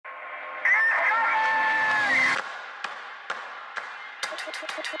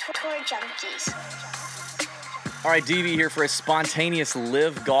Tour Junkies. All right, DB here for a spontaneous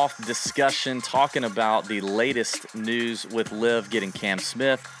LIV Golf discussion, talking about the latest news with LIV getting Cam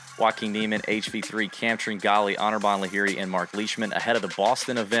Smith, Joaquin Niemann, HV3, Cam Tringali, Anirban Lahiri, and Mark Leishman ahead of the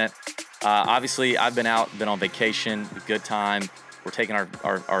Boston event. Obviously, I've been on vacation, good time. We're taking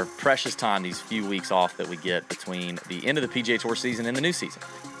our precious time, these few weeks off that we get between the end of the PGA Tour season and the new season.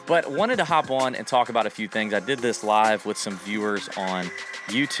 But wanted to hop on and talk about a few things. I did this live with some viewers on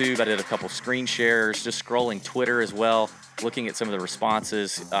YouTube. I did a couple screen shares, just scrolling Twitter as well, looking at some of the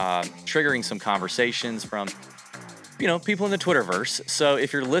responses, triggering some conversations from, people in the Twitterverse. So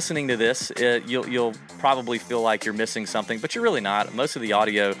if you're listening to this, you'll probably feel like you're missing something, but you're really not. Most of the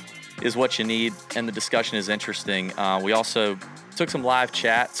audio is what you need, and the discussion is interesting. We also took some live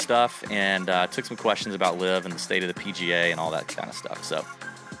chat stuff and took some questions about LIV and the state of the PGA and all that kind of stuff. So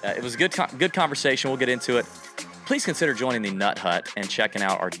it was a good conversation. We'll get into it. Please consider joining the Nut Hut and checking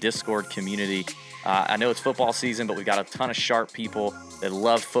out our Discord community. I know it's football season, but we've got a ton of sharp people that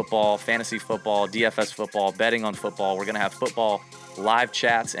love football, fantasy football, DFS football, betting on football. We're going to have football live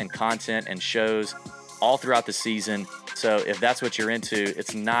chats and content and shows all throughout the season. So if that's what you're into,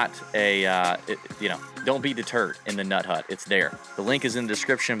 it's not don't be deterred in the Nut Hut. It's there. The link is in the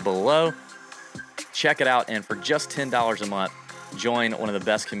description below. Check it out. And for just $10 a month, join one of the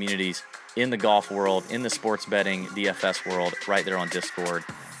best communities in the golf world, in the sports betting, DFS world, right there on Discord.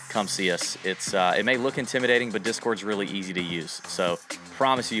 Come see us. It may look intimidating, but Discord's really easy to use. So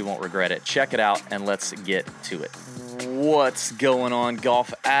promise you won't regret it. Check it out, and let's get to it. What's going on,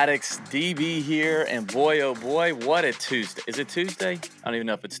 golf addicts? DB here, and boy, oh boy, what a Tuesday. Is it Tuesday? I don't even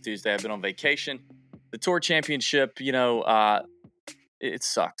know if it's Tuesday. I've been on vacation. The Tour Championship, it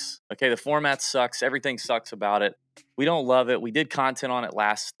sucks. Okay, the format sucks. Everything sucks about it. We don't love it. We did content on it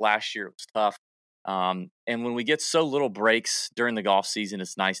last year. It was tough. And when we get so little breaks during the golf season,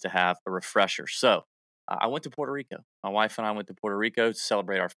 it's nice to have a refresher. So I went to Puerto Rico. My wife and I went to Puerto Rico to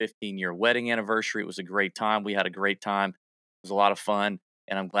celebrate our 15-year wedding anniversary. It was a great time. We had a great time. It was a lot of fun,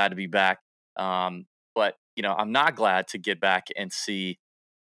 and I'm glad to be back. But I'm not glad to get back and see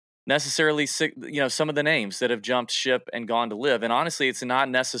necessarily, some of the names that have jumped ship and gone to LIV. And honestly, it's not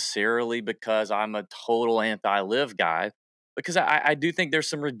necessarily because I'm a total anti-LIV guy, because I do think there's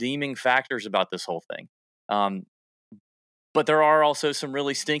some redeeming factors about this whole thing. But there are also some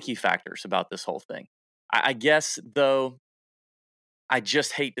really stinky factors about this whole thing. I guess, though, I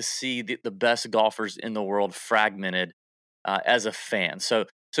just hate to see the best golfers in the world fragmented as a fan. So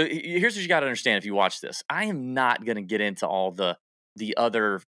here's what you got to understand if you watch this. I am not going to get into all the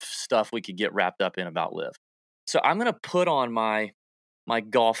other stuff we could get wrapped up in about LIV. So I'm going to put on my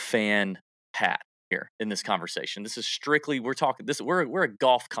golf fan hat here in this conversation. This is strictly, we're a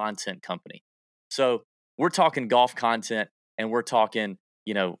golf content company. So we're talking golf content, and we're talking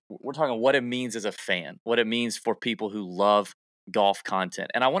what it means as a fan, what it means for people who love golf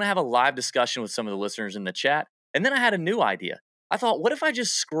content. And I want to have a live discussion with some of the listeners in the chat. And then I had a new idea. I thought, what if I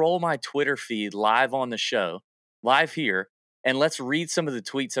just scroll my Twitter feed live on the show, live here, and let's read some of the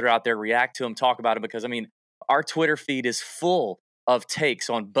tweets that are out there, react to them, talk about it, because, our Twitter feed is full of takes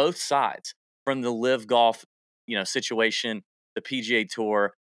on both sides from the LIV Golf, situation, the PGA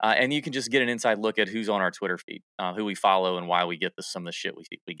Tour, and you can just get an inside look at who's on our Twitter feed, who we follow, and why we get some of the shit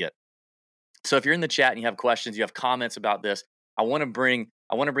we get. So if you're in the chat and you have questions, you have comments about this, I want to bring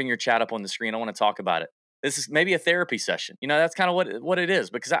your chat up on the screen. I want to talk about it. This is maybe a therapy session. That's kind of what it is,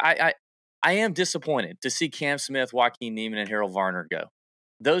 because I am disappointed to see Cam Smith, Joaquin Niemann, and Harold Varner go.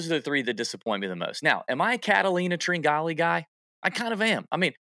 Those are the three that disappoint me the most. Now, am I a Catalina Tringali guy? I kind of am.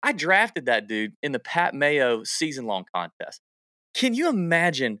 I drafted that dude in the Pat Mayo season-long contest. Can you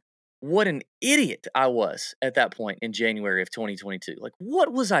imagine what an idiot I was at that point in January of 2022? Like,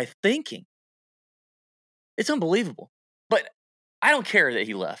 what was I thinking? It's unbelievable. But I don't care that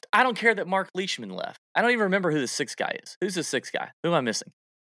he left. I don't care that Mark Leishman left. I don't even remember who the sixth guy is. Who's the sixth guy? Who am I missing?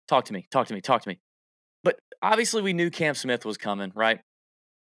 Talk to me. But obviously we knew Cam Smith was coming, right?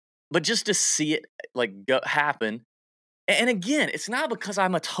 But just to see it happen, and again, it's not because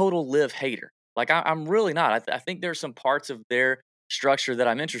I'm a total LIV hater. I'm really not. I think there's some parts of their structure that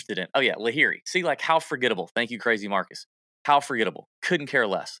I'm interested in. Oh yeah, Lahiri. See, how forgettable. Thank you, Crazy Marcus. How forgettable. Couldn't care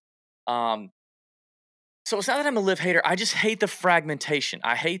less. So it's not that I'm a LIV hater. I just hate the fragmentation.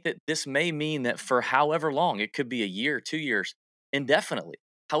 I hate that this may mean that for however long, it could be a year, 2 years, indefinitely.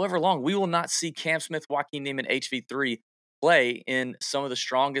 However long, we will not see Cam Smith, Joaquin Niemann, HV3 play in some of the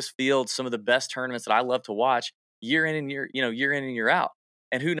strongest fields, some of the best tournaments that I love to watch year in and year out.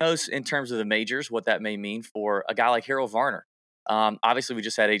 And who knows in terms of the majors, what that may mean for a guy like Harold Varner. Obviously, we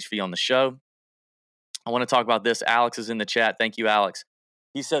just had HV on the show. I want to talk about this. Alex is in the chat. Thank you, Alex.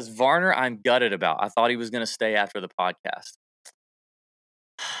 He says, Varner, I'm gutted about. I thought he was going to stay after the podcast.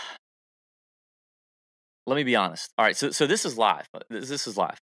 Let me be honest. All right, so this is live. This is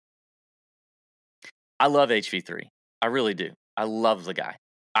live. I love HV3. I really do. I love the guy.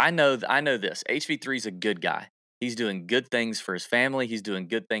 I know this. HV3 is a good guy. He's doing good things for his family. He's doing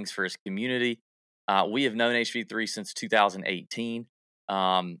good things for his community. We have known HV3 since 2018.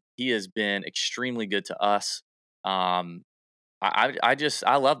 He has been extremely good to us. I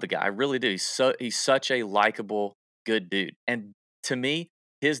love the guy. I really do. He's such a likable, good dude. And to me,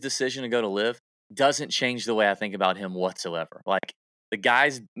 his decision to go to Live doesn't change the way I think about him whatsoever. Like, the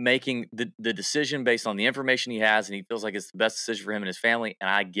guy's making the decision based on the information he has, and he feels like it's the best decision for him and his family, and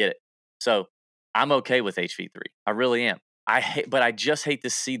I get it. So I'm okay with HV3. I really am. But I just hate to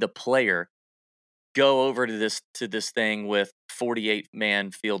see the player go over to this thing with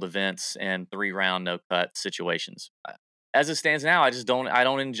 48-man field events and 3-round no cut situations. As it stands now, I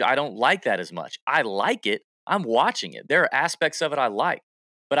don't like that as much. I like it. I'm watching it. There are aspects of it I like,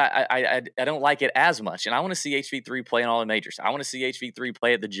 but I don't like it as much. And I want to see HV3 play in all the majors. I want to see HV3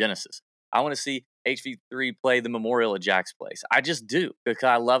 play at the Genesis. I want to see HV3 play the Memorial at Jack's Place. I just do, because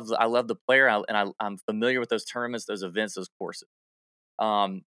I love the player, and I'm familiar with those tournaments, those events, those courses.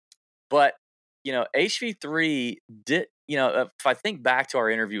 But HV3 did. If I think back to our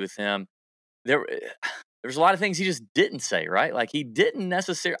interview with him, there's a lot of things he just didn't say, right? Like, he didn't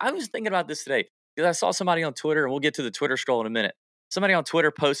necessarily. I was thinking about this today because I saw somebody on Twitter, and we'll get to the Twitter scroll in a minute. Somebody on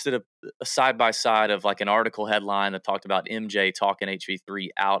Twitter posted a side-by-side of like an article headline that talked about MJ talking HV3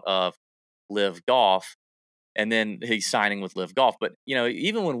 out of Live Golf, and then he's signing with Live Golf. But,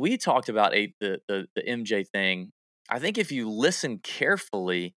 even when we talked about the MJ thing, I think if you listen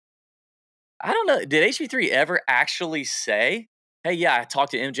carefully, I don't know, did HV3 ever actually say, hey, yeah, I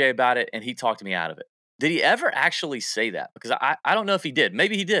talked to MJ about it, and he talked me out of it? Did he ever actually say that? Because I don't know if he did.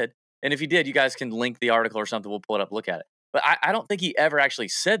 Maybe he did. And if he did, you guys can link the article or something. We'll pull it up, look at it. But I don't think he ever actually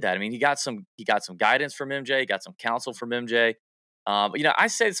said that. I mean, he got some guidance from MJ, he got some counsel from MJ. But, I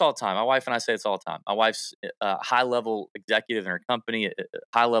say this all the time. My wife and I say this all the time. My wife's a high-level executive in her company, a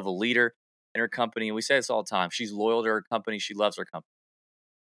high-level leader in her company. And we say this all the time. She's loyal to her company. She loves her company.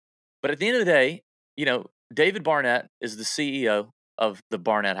 But at the end of the day, David Barnett is the CEO of the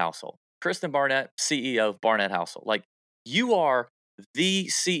Barnett household. Kristen Barnett, CEO of Barnett household. Like, you are the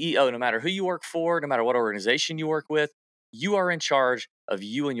CEO, no matter who you work for, no matter what organization you work with, you are in charge of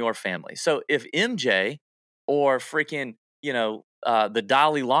you and your family. So if MJ or freaking, the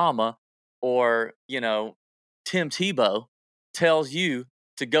Dalai Lama or, Tim Tebow tells you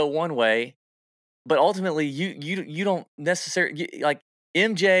to go one way, but ultimately you don't necessarily, like,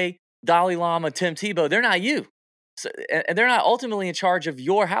 MJ, Dalai Lama, Tim Tebow, they're not you. So, and they're not ultimately in charge of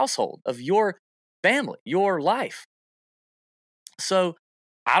your household, of your family, your life. So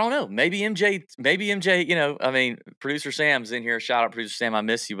I don't know. Maybe MJ, I mean, producer Sam's in here. Shout out, producer Sam. I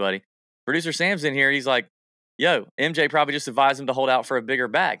miss you, buddy. Producer Sam's in here. He's like, yo, MJ probably just advised him to hold out for a bigger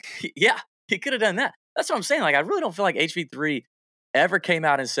bag. Yeah, he could have done that. That's what I'm saying. Like, I really don't feel like HV3 ever came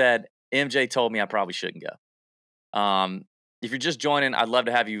out and said, MJ told me I probably shouldn't go. If you're just joining, I'd love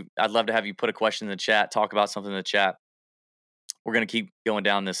to have you put a question in the chat, talk about something in the chat. We're going to keep going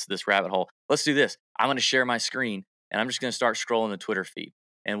down this rabbit hole. Let's do this. I'm going to share my screen, and I'm just going to start scrolling the Twitter feed,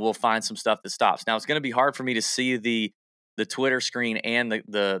 and we'll find some stuff that stops. Now, it's going to be hard for me to see the Twitter screen and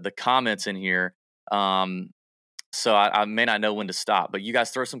the comments in here. So I may not know when to stop, but you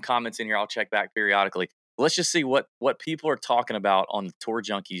guys throw some comments in here. I'll check back periodically. Let's just see what people are talking about on the Tour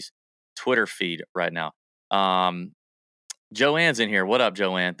Junkies Twitter feed right now. Joanne's in here. What up,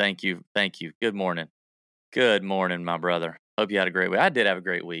 Joanne? Thank you. Good morning. Good morning, my brother. Hope you had a great week. I did have a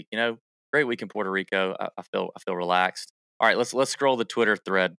great week. Great week in Puerto Rico. I feel relaxed. All right, let's scroll the Twitter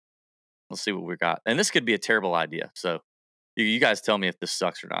thread. Let's see what we got. And this could be a terrible idea. So you guys tell me if this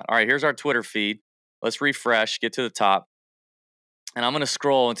sucks or not. All right, here's our Twitter feed. Let's refresh, get to the top. And I'm going to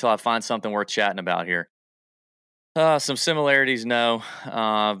scroll until I find something worth chatting about here. Some similarities, no,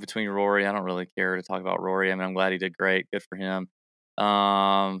 between Rory. I don't really care to talk about Rory. I mean, I'm glad he did great. Good for him.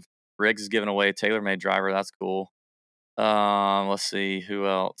 Riggs is giving away a TaylorMade driver. That's cool. Let's see who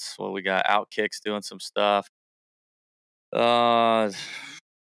else. Well, we got Outkicks doing some stuff. A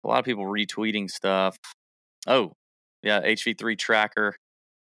lot of people retweeting stuff. Oh, yeah, HV3 tracker.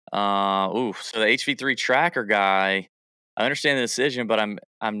 So the HV3 tracker guy, I understand the decision, but I'm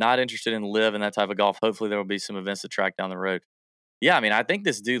not interested in Live in that type of golf. Hopefully there will be some events to track down the road. Yeah, I mean, I think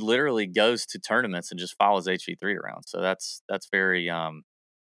this dude literally goes to tournaments and just follows HV3 around. So that's very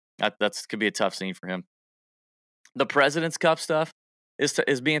that's could be a tough scene for him. The President's Cup stuff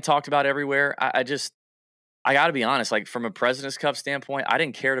is being talked about everywhere. I got to be honest, like from a President's Cup standpoint, I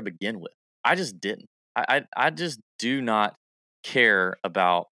didn't care to begin with. I just didn't. I just do not care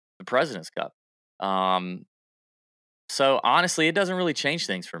about the President's Cup. Um, so honestly, it doesn't really change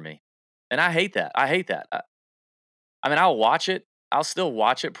things for me, and I hate that. I hate that. I mean, I'll watch it. I'll still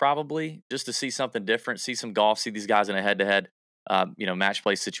watch it probably just to see something different, see some golf, see these guys in a head-to-head, match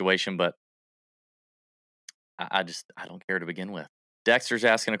play situation. But I don't care to begin with. Dexter's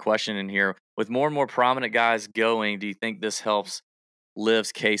asking a question in here. With more and more prominent guys going, do you think this helps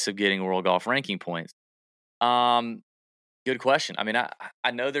Liv's case of getting world golf ranking points? Good question. I mean,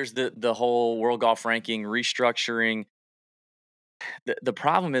 I know there's the whole world golf ranking restructuring. The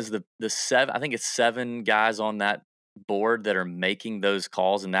problem is the seven. I think it's 7 guys on that board that are making those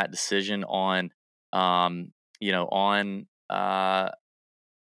calls and that decision on, on how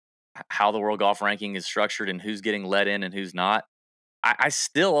the world golf ranking is structured and who's getting let in and who's not. I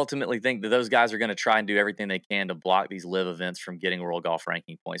still ultimately think that those guys are going to try and do everything they can to block these live events from getting world golf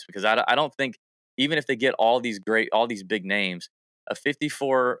ranking points, because I don't think, even if they get all these big names, a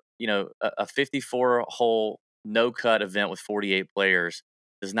 54, a 54 hole no cut event with 48 players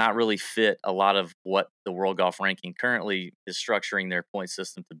does not really fit a lot of what the world golf ranking currently is structuring their point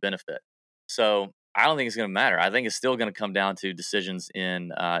system to benefit. So I don't think it's going to matter. I think it's still going to come down to decisions in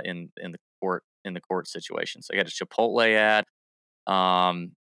the court situations. I got a Chipotle ad.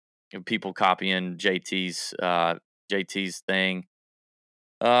 People copying JT's thing.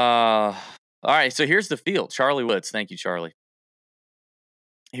 All right, so here's the field. Charlie Woods, thank you, Charlie.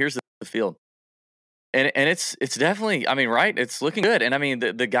 Here's the field, and it's definitely, I mean, right? It's looking good, and I mean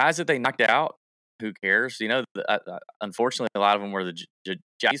the guys that they knocked out, who cares? Unfortunately, a lot of them were the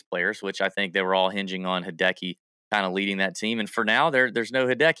Japanese players, which I think they were all hinging on Hideki kind of leading that team, and for now, there's no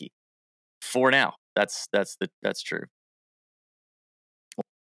Hideki. For now, that's true.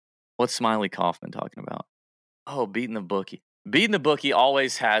 What's Smiley Kaufman talking about? Oh, beating the bookie. Beating the bookie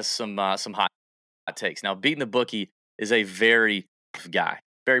always has some hot takes. Now, beating the bookie is a very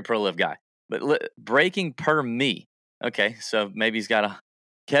pro-live guy. But breaking per me. Okay, so maybe he's got a.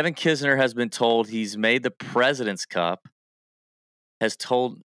 Kevin Kisner has been told he's made the President's Cup. Has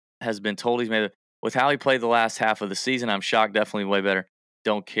been told he's made it. With how he played the last half of the season, I'm shocked. Definitely way better.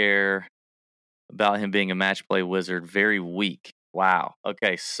 Don't care about him being a match play wizard. Very weak. Wow.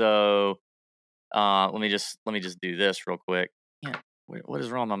 Okay, so let me just do this real quick. Yeah, what is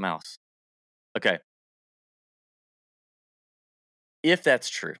wrong with my mouse? Okay. If that's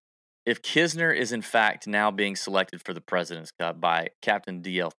true, if Kisner is in fact now being selected for the President's Cup by Captain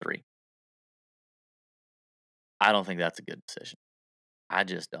DL3, I don't think that's a good decision. I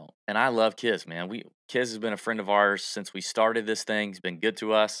just don't. And I love Kiz, man. Kiz has been a friend of ours since we started this thing. He's been good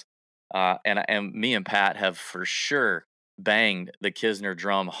to us. And me and Pat have for sure banged the Kisner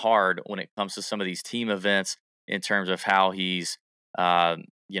drum hard when it comes to some of these team events in terms of how he's, how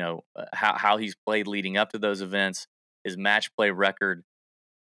he's played leading up to those events, his match play record.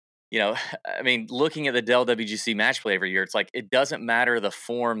 I mean, looking at the Dell WGC match play every year, it's like it doesn't matter the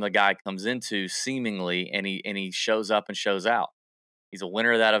form the guy comes into, seemingly, and he shows up and shows out. He's a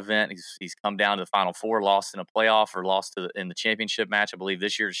winner of that event. He's come down to the Final Four, lost in a playoff, or lost in the championship match, I believe,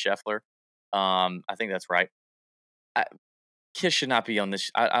 this year to Scheffler. I think that's right. Kiz should not be on this.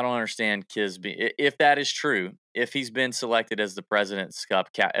 I don't understand Kiz if that is true. If he's been selected as the President's Cup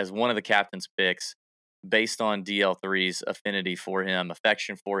as one of the captain's picks, based on DL3's affinity for him,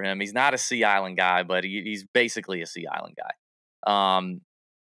 affection for him, he's not a Sea Island guy, but he's basically a Sea Island guy.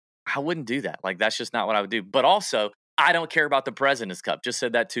 I wouldn't do that. Like, that's just not what I would do. But also, I don't care about the President's Cup. Just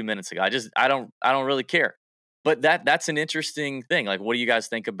said that 2 minutes ago. I don't really care. But that's an interesting thing. Like, what do you guys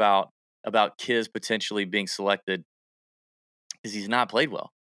think about Kiz potentially being selected? Because he's not played well.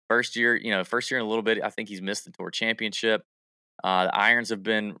 First year in a little bit, I think he's missed the Tour Championship. The irons have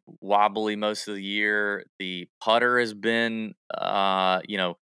been wobbly most of the year. The putter has been,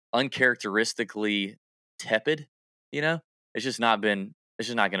 uncharacteristically tepid. It's just not going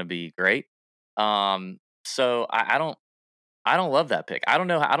to be great. So I don't love that pick. I don't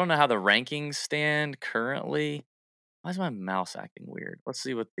know how the rankings stand currently. Why is my mouse acting weird? Let's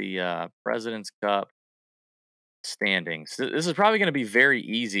see what the President's Cup standings. This is probably going to be very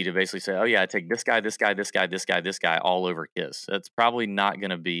easy to basically say, oh yeah, I take this guy, this guy, this guy, this guy, this guy all over Kiz. That's probably not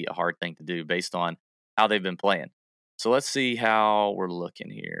going to be a hard thing to do based on how they've been playing. So let's see how we're looking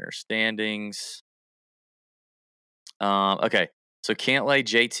here. Standings. Okay. So Cantlay,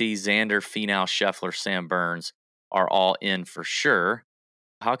 JT, Xander, Finau, Scheffler, Sam Burns are all in for sure.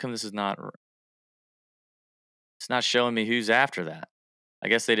 How come this is not? It's not showing me who's after that. I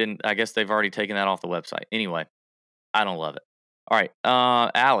guess they didn't. I guess they've already taken that off the website. Anyway, I don't love it. All right.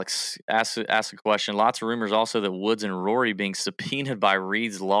 Alex asked a question. Lots of rumors also that Woods and Rory being subpoenaed by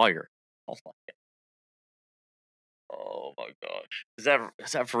Reed's lawyer. Oh my gosh. Is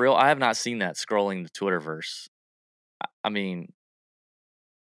that for real? I have not seen that scrolling the Twitterverse. I mean,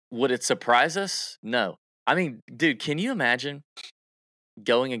 would it surprise us? No. I mean, dude, can you imagine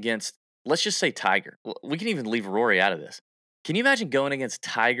going against, let's just say Tiger. We can even leave Rory out of this. Can you imagine going against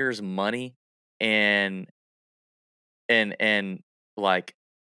Tiger's money and and like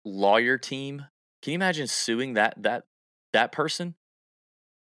lawyer team? Can you imagine suing that person?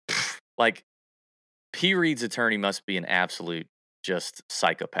 Like P. Reed's attorney must be an absolute just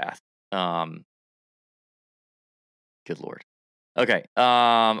psychopath. Good Lord. Okay.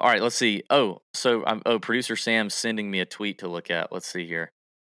 All right. Let's see. Producer Sam's sending me a tweet to look at. Let's see here.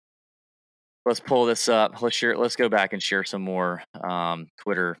 Let's pull this up. Let's go back and share some more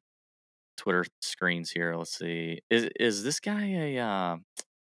Twitter screens here. Let's see. Is this guy a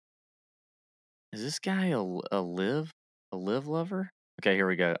live lover? Okay, here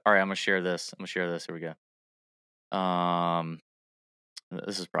we go. All right, I'm gonna share this. Here we go.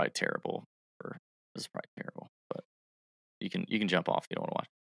 This is probably terrible. But you can jump off if you don't want to watch.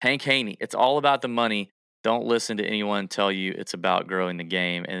 Hank Haney. It's all about the money. Don't listen to anyone tell you it's about growing the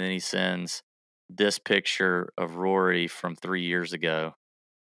game. And then he sends this picture of Rory from 3 years ago.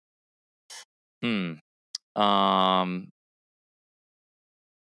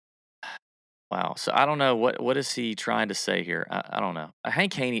 Wow. So I don't know what is he trying to say here. I don't know.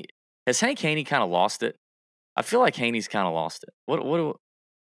 Hank Haney kind of lost it? I feel like Haney's kind of lost it.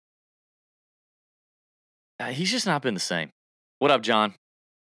 He's just not been the same. What up, John?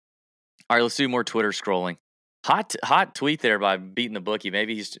 All right, let's do more Twitter scrolling. Hot tweet there by Beating the Bookie.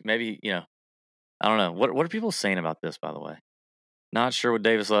 Maybe I don't know. What are people saying about this, by the way? Not sure what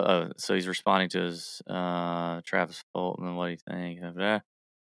Davis. So he's responding to his Travis Fulton. What do you think?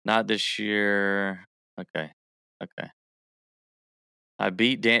 Not this year. Okay. I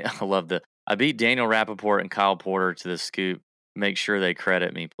beat Daniel Rappaport and Kyle Porter to the scoop. Make sure they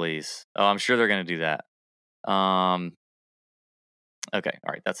credit me, please. Oh, I'm sure they're going to do that. Okay. All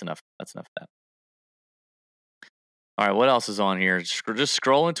right. That's enough. Of that. All right. What else is on here? Just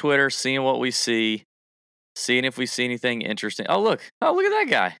scrolling Twitter, seeing what we see, seeing if we see anything interesting. Oh, look at that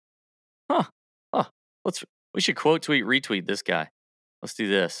guy. Huh. Oh, we should quote tweet, retweet this guy. Let's do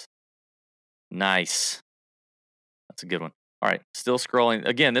this. Nice. That's a good one. All right. Still scrolling.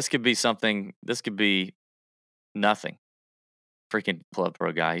 Again, this could be something. This could be nothing. Freaking Club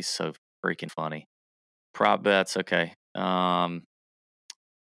Pro guy. He's so freaking funny. Prop bets. Okay. There's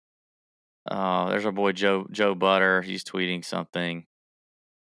our boy Joe Butter. He's tweeting something.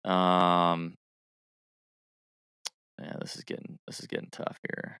 Yeah, this is getting tough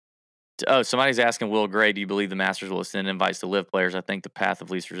here. Oh, somebody's asking Will Gray, do you believe the Masters will extend invites to live players? I think the path of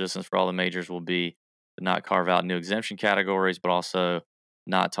least resistance for all the majors will be to not carve out new exemption categories, but also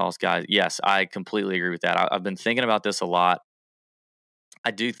not toss guys. Yes, I completely agree with that. I've been thinking about this a lot. I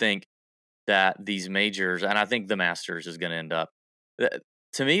do think that these majors, and I think the Masters is going to end up.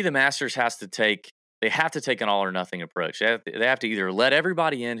 To me, the Masters have to take an all or nothing approach. They have to either let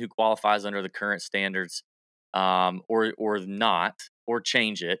everybody in who qualifies under the current standards, or not, or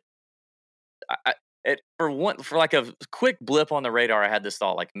change it. For like a quick blip on the radar, I had this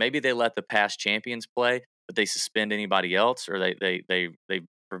thought, like maybe they let the past champions play, but they suspend anybody else, or they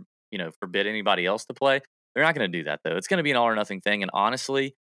forbid anybody else to play. They're not going to do that though. It's going to be an all or nothing thing. And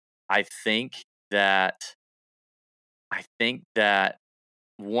honestly, I think that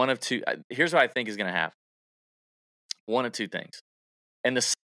one of two. Here's what I think is going to happen. One of two things, and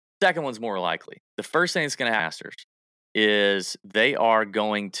the second one's more likely. The first thing that's going to happen, Masters, is they are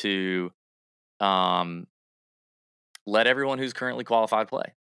going to let everyone who's currently qualified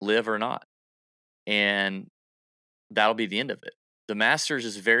play, live or not. And that'll be the end of it. The Masters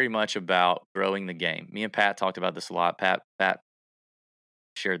is very much about growing the game. Me and Pat talked about this a lot. Pat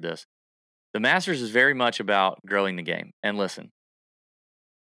shared this. The Masters is very much about growing the game. And listen,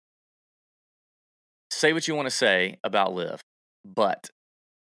 say what you want to say about live, but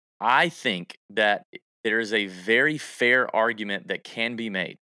I think that there is a very fair argument that can be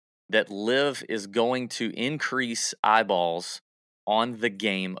made that live is going to increase eyeballs on the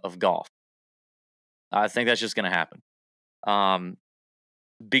game of golf. I think that's just going to happen.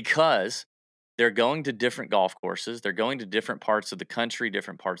 Because they're going to different golf courses. They're going to different parts of the country,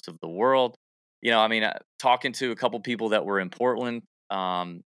 different parts of the world. Talking to a couple people that were in Portland,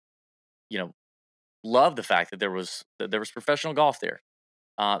 love the fact that there was professional golf there.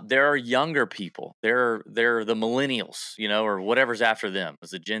 There are younger people. They're the millennials, or whatever's after them.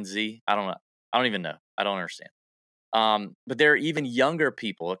 Is it Gen Z? I don't know. I don't even know. I don't understand. But there are even younger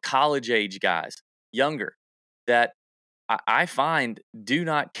people, college age guys, younger, that I find do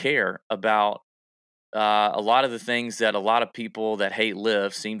not care about a lot of the things that a lot of people that hate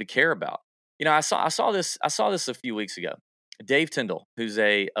live seem to care about. I saw this a few weeks ago. Dave Tyndall, who's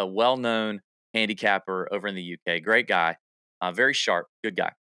a well known handicapper over in the UK, great guy, very sharp, good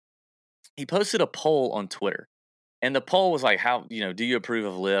guy. He posted a poll on Twitter, and the poll was like, "How do you approve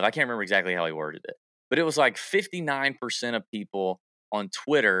of live?" I can't remember exactly how he worded it, but it was like 59% of people on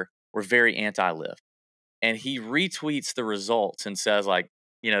Twitter were very anti-live, and he retweets the results and says like,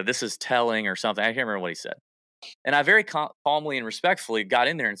 this is telling or something. I can't remember what he said. And I very calmly and respectfully got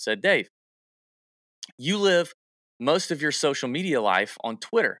in there and said, Dave, you live most of your social media life on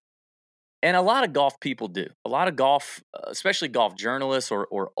Twitter. And a lot of golf people do. A lot of golf, especially golf journalists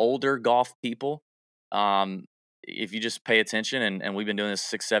or older golf people, if you just pay attention, and we've been doing this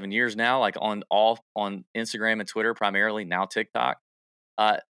 6-7 years now, like on Instagram and Twitter primarily, now TikTok.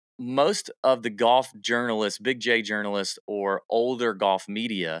 Uh, Most of the golf journalists, big J journalists, or older golf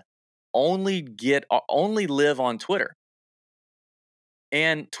media only live on Twitter.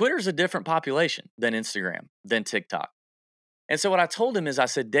 And Twitter's a different population than Instagram, than TikTok. And so what I told him is, I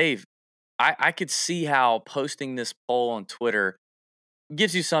said, Dave, I could see how posting this poll on Twitter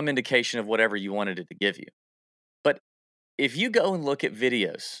gives you some indication of whatever you wanted it to give you. But if you go and look at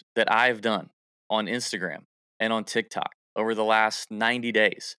videos that I have done on Instagram and on TikTok over the last 90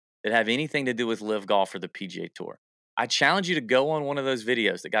 days that have anything to do with live golf or the PGA Tour, I challenge you to go on one of those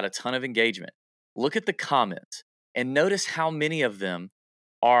videos that got a ton of engagement, look at the comments, and notice how many of them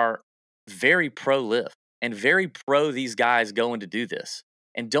are very pro live and very pro these guys going to do this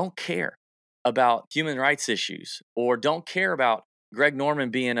and don't care about human rights issues, or don't care about Greg Norman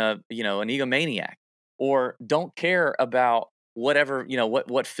being an egomaniac, or don't care about whatever,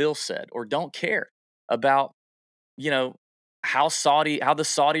 what Phil said, or don't care about, how the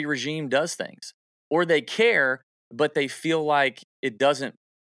Saudi regime does things, or they care, but they feel like it doesn't,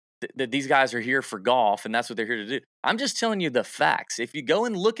 that these guys are here for golf and that's what they're here to do. I'm just telling you the facts. If you go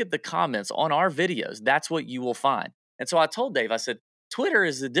and look at the comments on our videos, that's what you will find. And so I told Dave, I said, Twitter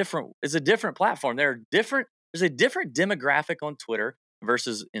is a different platform. There's a different demographic on Twitter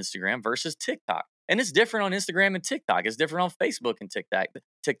versus Instagram versus TikTok. And it's different on Instagram and TikTok. It's different on Facebook and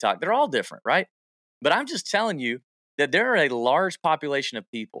TikTok. They're all different, right? But I'm just telling you that there are a large population of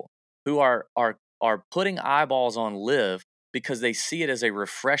people who are putting eyeballs on live because they see it as a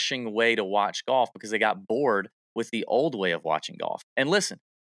refreshing way to watch golf, because they got bored with the old way of watching golf. And listen,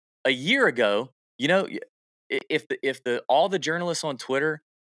 a year ago, if all the journalists on Twitter,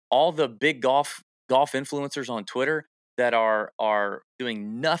 all the big golf influencers on Twitter that are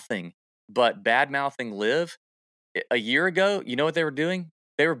doing nothing but bad mouthing live, a year ago, you know what they were doing?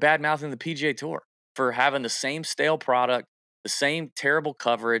 They were bad mouthing the PGA Tour for having the same stale product, the same terrible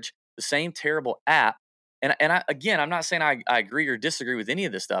coverage, the same terrible app. And I'm not saying I agree or disagree with any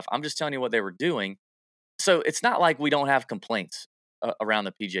of this stuff. I'm just telling you what they were doing. So it's not like we don't have complaints around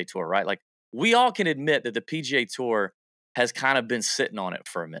the PGA Tour, right? Like, we all can admit that the PGA Tour has kind of been sitting on it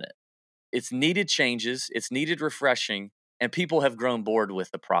for a minute. It's needed changes. It's needed refreshing. And people have grown bored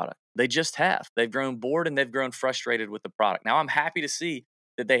with the product. They just have. They've grown bored and they've grown frustrated with the product. Now, I'm happy to see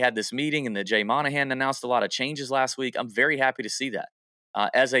that they had this meeting and that Jay Monahan announced a lot of changes last week. I'm very happy to see that.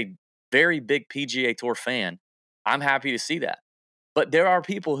 As a very big PGA Tour fan, I'm happy to see that. But there are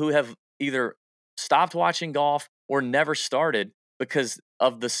people who have either stopped watching golf or never started because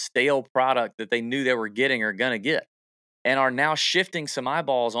of the stale product that they knew they were getting or going to get, and are now shifting some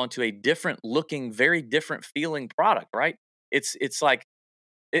eyeballs onto a different looking, very different feeling product, right? It's like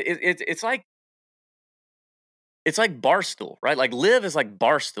it's like Barstool, right? Like live is like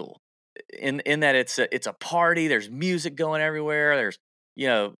Barstool in that it's a party. There's music going everywhere. There's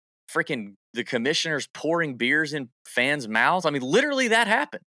freaking the commissioners pouring beers in fans' mouths. I mean, literally that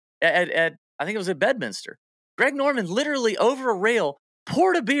happened at I think it was at Bedminster. Greg Norman literally over a rail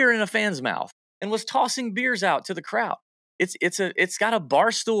poured a beer in a fan's mouth and was tossing beers out to the crowd. It's got a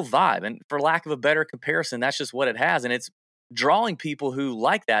Barstool vibe, and for lack of a better comparison, that's just what it has, and it's drawing people who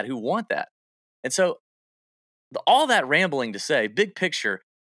like that, who want that. And so all that rambling to say, big picture,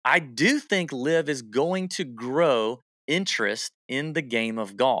 I do think live is going to grow interest in the game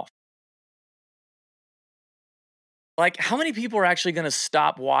of golf. Like, how many people are actually going to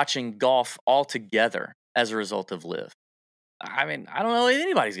stop watching golf altogether as a result of live? I mean, I don't know if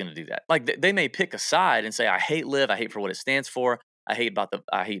anybody's going to do that. Like, they may pick a side and say, I hate live. I hate for what it stands for. I hate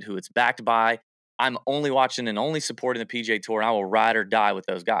who it's backed by. I'm only watching and only supporting the PGA Tour, and I will ride or die with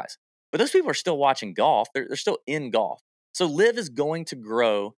those guys. But those people are still watching golf. They're still in golf. So live is going to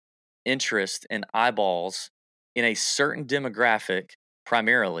grow interest and eyeballs in a certain demographic,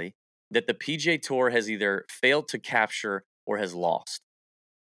 primarily, that the PGA Tour has either failed to capture or has lost.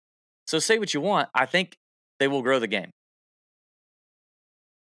 So say what you want, I think they will grow the game.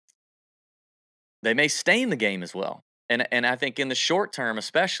 They may stay in the game as well. And I think in the short term,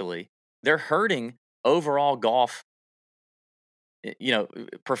 especially, they're hurting overall golf,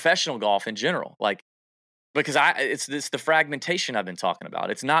 professional golf in general. Like, because it's the fragmentation I've been talking about.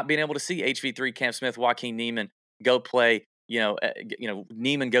 It's not being able to see HV3, Cam Smith, Joaquin Niemann go play,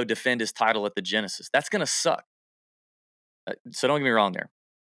 Niemann go defend his title at the Genesis. That's going to suck. So don't get me wrong there.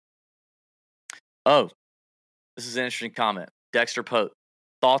 Oh, this is an interesting comment. Dexter Pope.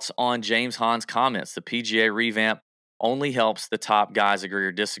 Thoughts on James Hahn's comments? The PGA revamp only helps the top guys agree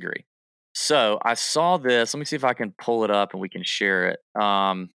or disagree. So I saw this. Let me see if I can pull it up and we can share it.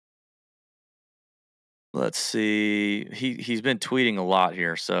 Let's see. He's been tweeting a lot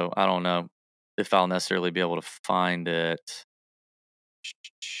here, so I don't know if I'll necessarily be able to find it.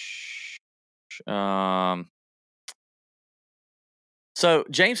 So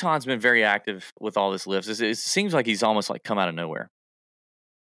James Hahn's been very active with all this lifts. It seems like he's almost like come out of nowhere.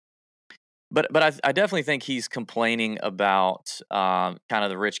 But I definitely think he's complaining about kind of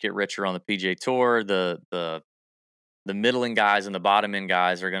the rich get richer on the PGA Tour. The middling guys and the bottom end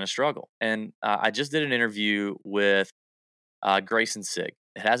guys are going to struggle. And I just did an interview with Grayson Sigg.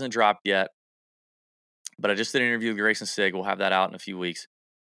 It hasn't dropped yet, but I just did an interview with Grayson Sigg. We'll have that out in a few weeks.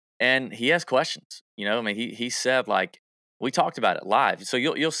 And he has questions. He said, like, we talked about it live. So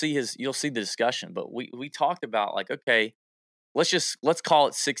you'll see the discussion. But we talked about, like, okay, let's call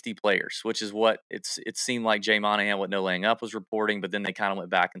it 60 players, which is what it seemed like Jay Monahan, what No Laying Up was reporting. But then they kind of went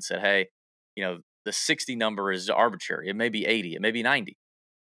back and said, hey, the 60 number is arbitrary. It may be 80. It may be 90.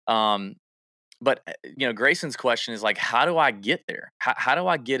 But Grayson's question is, like, how do I get there? How do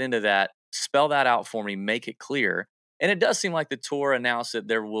I get into that? Spell that out for me. Make it clear. And it does seem like the tour announced that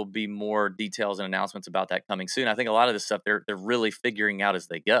there will be more details and announcements about that coming soon. I think a lot of this stuff they're really figuring out as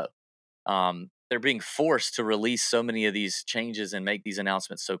they go. They're being forced to release so many of these changes and make these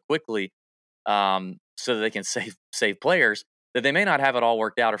announcements so quickly, so that they can save players, that they may not have it all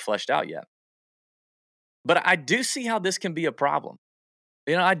worked out or fleshed out yet. But I do see how this can be a problem.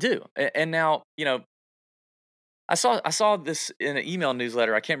 I do. And now, I saw this in an email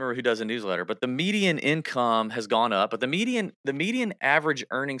newsletter. I can't remember who does a newsletter, but the median income has gone up. But the median average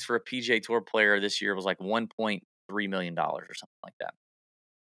earnings for a PGA Tour player this year was like $1.3 million or something like that.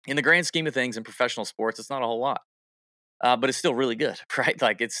 In the grand scheme of things in professional sports, it's not a whole lot. But it's still really good, right?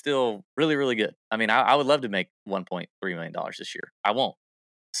 Like, it's still really, really good. I mean, I would love to make $1.3 million this year. I won't.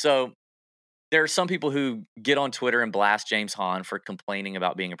 So there are some people who get on Twitter and blast James Hahn for complaining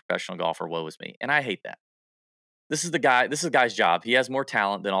about being a professional golfer. Woe is me. And I hate that. This is the guy's job. He has more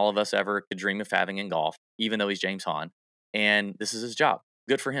talent than all of us ever could dream of having in golf, even though he's James Hahn. And this is his job.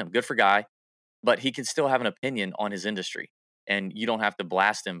 Good for him. Good for Guy. But he can still have an opinion on his industry. And you don't have to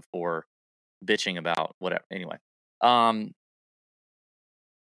blast him for bitching about whatever. Anyway, I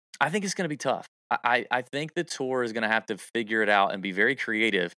think it's going to be tough. I think the tour is going to have to figure it out and be very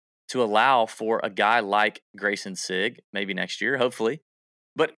creative to allow for a guy like Grayson Sigg, maybe next year, hopefully,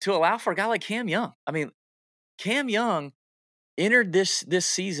 but to allow for a guy like Cam Young. I mean, Cam Young entered this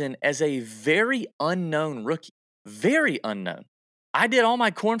season as a very unknown rookie, very unknown. I did all my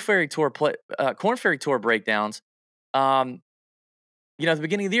Korn Ferry Tour breakdowns. At the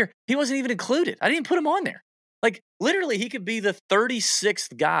beginning of the year, he wasn't even included. I didn't put him on there. Like, literally, he could be the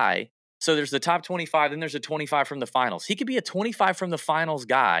 36th guy. So there's the top 25, then there's a 25 from the finals. He could be a 25 from the finals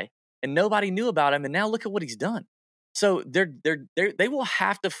guy, and nobody knew about him. And now look at what he's done. So they will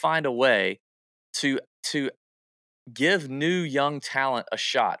have to find a way to give new young talent a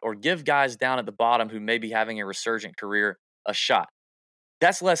shot, or give guys down at the bottom who may be having a resurgent career a shot.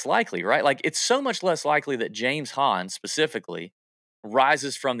 That's less likely, right? Like, it's so much less likely that James Hahn specifically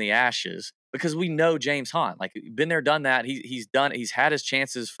rises from the ashes, because we know James Hahn. Like, been there, done that. He's had his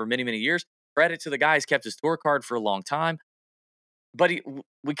chances for many, many years. Credit to the guy. He's kept his tour card for a long time. But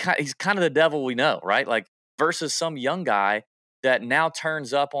he's kind of the devil we know, right? Like, versus some young guy that now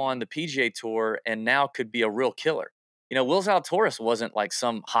turns up on the PGA Tour and now could be a real killer. Will Zalatoris wasn't like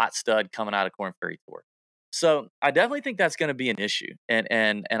some hot stud coming out of Korn Ferry Tour. So I definitely think that's going to be an issue.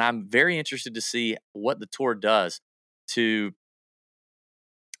 And I'm very interested to see what the tour does to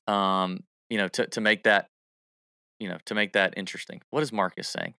make that, to make that interesting. What is Marcus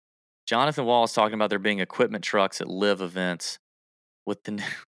saying? Jonathan Wall is talking about there being equipment trucks at live events with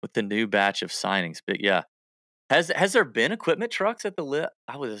the new batch of signings. But yeah, has there been equipment trucks at the live?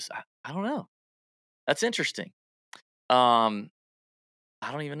 I don't know. That's interesting. I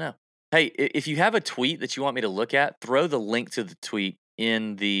don't even know. Hey, if you have a tweet that you want me to look at, throw the link to the tweet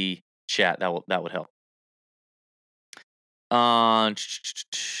in the chat. That would help.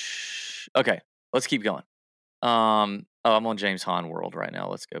 Okay, let's keep going. I'm on James Hahn World right now.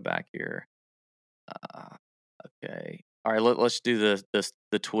 Let's go back here. Okay. All right. Let's do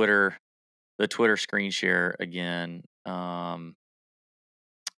the Twitter screen share again. And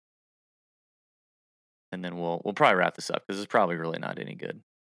then we'll probably wrap this up because it's probably really not any good.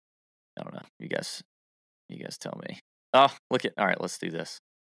 I don't know. You guys tell me. Oh, look at. All right. Let's do this.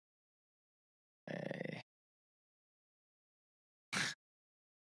 Hey.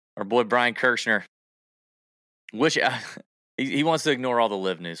 Our boy Brian Kirshner. Which he wants to ignore all the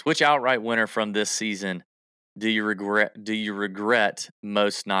live news. Which outright winner from this season do you regret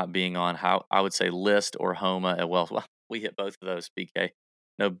most not being on? How I would say List or Homa. Well, we hit both of those. BK,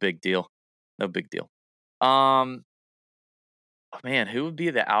 no big deal. No big deal. Man, who would be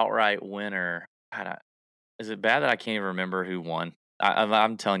the outright winner? God, is it bad that I can't even remember who won?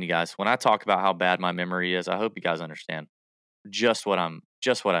 I'm telling you guys, when I talk about how bad my memory is, I hope you guys understand just what I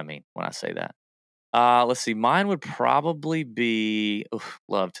mean when I say that. Let's see. Mine would probably be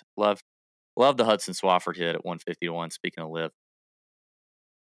loved the Hudson Swafford hit at 150-1. Speaking of live,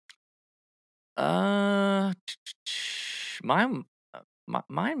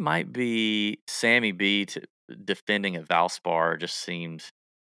 mine might be Sammy B defending at Valspar. It just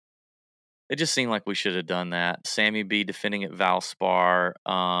seemed like we should have done that. Sammy B defending at Valspar.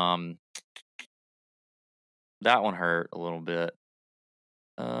 That one hurt a little bit.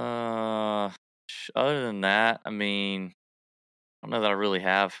 Other than that, I mean, I don't know that I really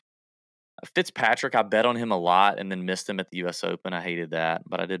have. Fitzpatrick, I bet on him a lot and then missed him at the U.S. Open. I hated that,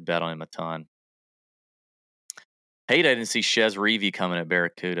 but I did bet on him a ton. Hate I didn't see Chez Reavie coming at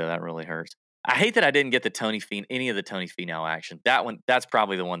Barracuda. That really hurts. I hate that I didn't get any of the Tony Finau action. That's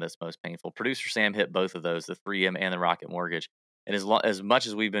probably the one that's most painful. Producer Sam hit both of those, the 3M and the Rocket Mortgage. And as much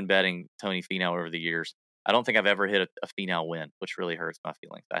as we've been betting Tony Finau over the years, I don't think I've ever hit a Finau win, which really hurts my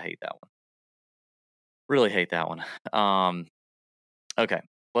feelings. I hate that one. Really hate that one. Okay,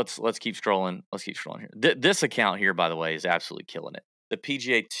 let's keep scrolling. Let's keep scrolling here. This account here, by the way, is absolutely killing it. The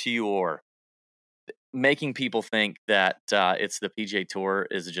PGA Tour, making people think that it's the PGA Tour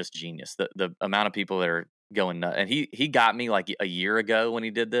is just genius. The amount of people that are going nuts. And he got me like a year ago when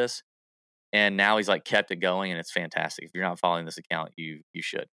he did this, and now he's like kept it going, and it's fantastic. If you're not following this account, you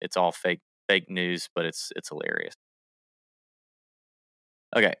should. It's all fake news, but it's hilarious.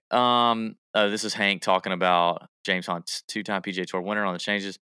 Okay. This is Hank talking about James Hahn, 2-time PGA Tour winner on the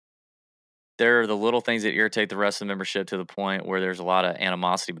changes. There are the little things that irritate the rest of the membership to the point where there's a lot of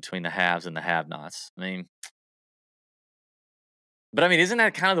animosity between the haves and the have-nots. I mean, isn't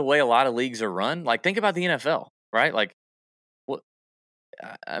that kind of the way a lot of leagues are run? Like, think about the NFL, right? Like, what?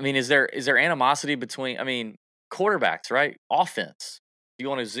 I mean, is there animosity between? I mean, quarterbacks, right? Offense. Do you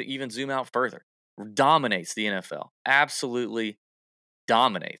want to even zoom out further? Dominates the NFL. Absolutely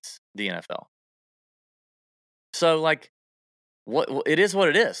dominates the NFL. So, like, what it is, what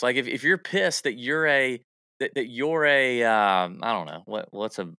it is. Like, if you're pissed that you're I don't know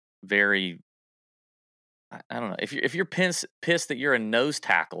what's a very, I don't know, if you're pissed that you're a nose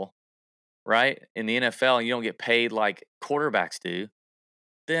tackle, right, in the NFL and you don't get paid like quarterbacks do,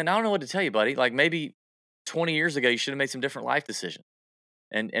 then I don't know what to tell you, buddy. Like, maybe 20 years ago you should have made some different life decisions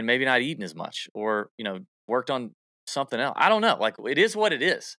and maybe not eaten as much, or worked on something else. I don't know. Like, it is what it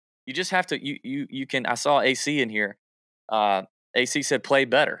is. You just have to you can. I saw AC in here. AC said play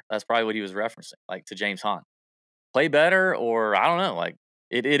better. That's probably what he was referencing, like to James Hahn. Play better, or I don't know. Like,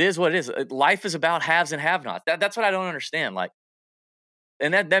 it is what it is. Life is about haves and have-nots. That's what I don't understand. Like,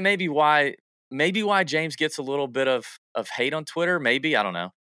 and that may be why James gets a little bit of hate on Twitter. Maybe, I don't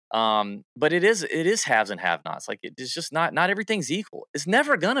know. But it is haves and have-nots. Like, it's just not everything's equal. It's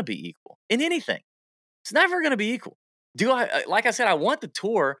never gonna be equal in anything. It's never gonna be equal. Like I said, I want the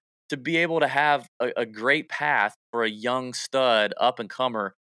tour to be able to have a great path for a young stud up and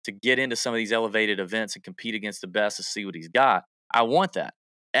comer to get into some of these elevated events and compete against the best to see what he's got. I want that.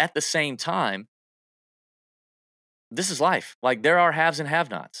 At the same time, this is life. Like, there are haves and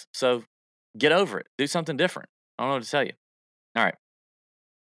have-nots. So get over it. Do something different. I don't know what to tell you. All right.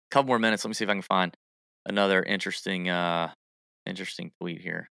 Couple more minutes. Let me see if I can find another interesting tweet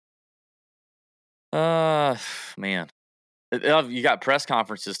here. Man. You got press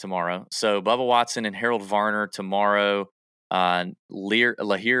conferences tomorrow. So Bubba Watson and Harold Varner tomorrow.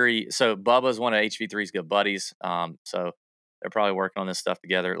 Lahiri. So Bubba's one of HV3's good buddies. So they're probably working on this stuff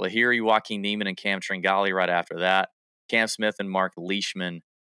together. Lahiri, Joaquin Niemann, and Cam Tringali right after that. Cam Smith and Mark Leishman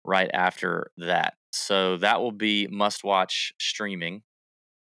right after that. So that will be must-watch streaming.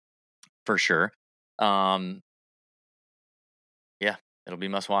 for sure. Um, yeah, it'll be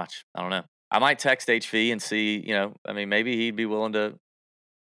must watch. I don't know. I might text HV and see, I mean, maybe he'd be willing to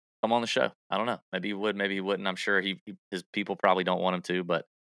come on the show. I don't know. Maybe he would, maybe he wouldn't. I'm sure his people probably don't want him to, but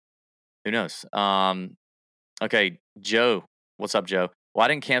who knows? Okay, Joe. What's up, Joe? Why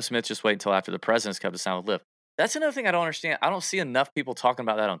didn't Cam Smith just wait until after the President's Cup to sign with Liv? That's another thing I don't understand. I don't see enough people talking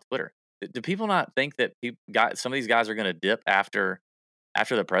about that on Twitter. Do people not think that some of these guys are going to dip after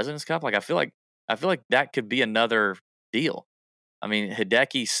the President's Cup? Like I feel like that could be another deal. I mean,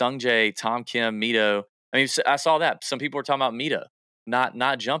 Hideki, Sungjae, Tom Kim, Mito. I mean, I saw that some people were talking about Mito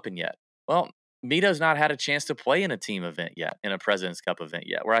not jumping yet. Well, Mito's not had a chance to play in a team event yet, in a President's Cup event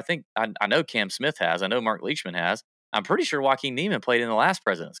yet. Where I know Cam Smith has, I know Mark Leachman has. I'm pretty sure Joaquin Niemann played in the last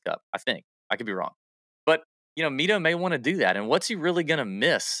President's Cup. I think I could be wrong, but Mito may want to do that. And what's he really going to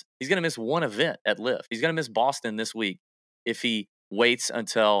miss? He's going to miss one event at Liv. He's going to miss Boston this week if he waits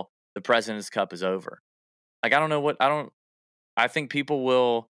until the President's Cup is over. Like I think people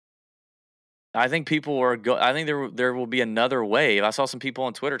will. I think people are. I think there will be another wave. I saw some people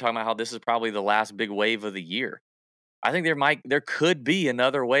on Twitter talking about how this is probably the last big wave of the year. I think there could be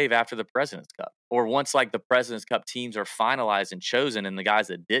another wave after the President's Cup, or once like the President's Cup teams are finalized and chosen, and the guys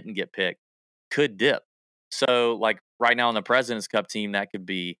that didn't get picked could dip. So like right now on the President's Cup team, that could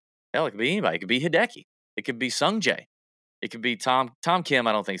be hell. It could be anybody. It could be Hideki. It could be Sungjae. It could be Tom Kim.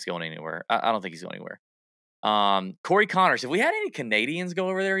 I don't think he's going anywhere. I don't think he's going anywhere. Corey Connors. Have we had any Canadians go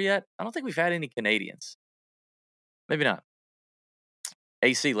over there yet? I don't think we've had any Canadians. Maybe not.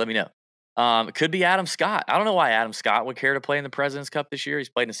 AC, let me know. It could be Adam Scott. I don't know why Adam Scott would care to play in the President's Cup this year. He's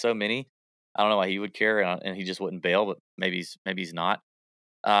played in so many. I don't know why he would care, and he just wouldn't bail. But maybe he's not.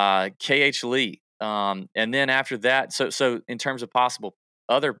 KH Lee. And then after that, so in terms of possible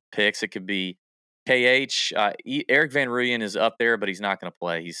other picks, it could be KH. Eric Van Rooyen is up there, but he's not going to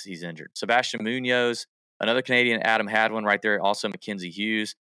play. He's injured. Sebastian Munoz. Another Canadian, Adam Hadwin, right there. Also, Mackenzie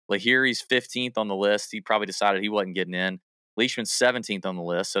Hughes. Lahiri's 15th on the list. He probably decided he wasn't getting in. Leishman's 17th on the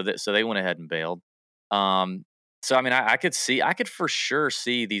list, so they went ahead and bailed. So I mean, I could for sure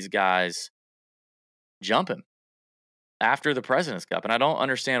see these guys jumping after the President's Cup, and I don't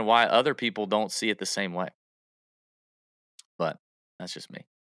understand why other people don't see it the same way. But that's just me.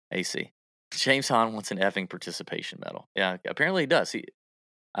 AC. James Hahn wants an effing participation medal. Yeah, apparently he does.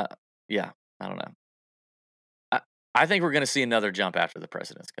 Yeah, I don't know. I think we're going to see another jump after the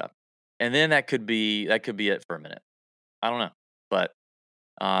President's Cup, and then that could be it for a minute. I don't know, but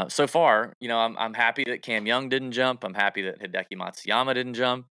so far, I'm happy that Cam Young didn't jump. I'm happy that Hideki Matsuyama didn't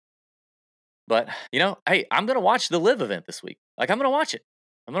jump. But hey, I'm going to watch the Liv event this week. Like I'm going to watch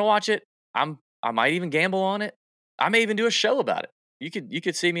it. I might even gamble on it. I may even do a show about it. You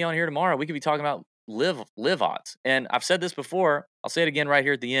could see me on here tomorrow. We could be talking about live odds. And I've said this before. I'll say it again right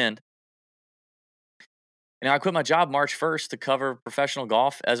here at the end. I quit my job March 1st to cover professional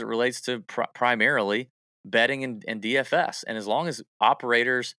golf as it relates to primarily betting and DFS. And as long as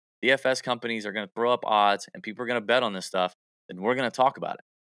operators, DFS companies are going to throw up odds and people are going to bet on this stuff, then we're going to talk about it.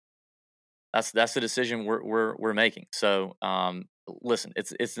 That's the decision we're making. So listen,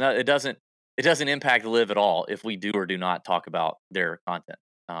 it doesn't impact Liv at all if we do or do not talk about their content.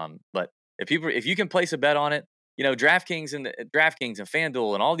 But if you can place a bet on it, DraftKings and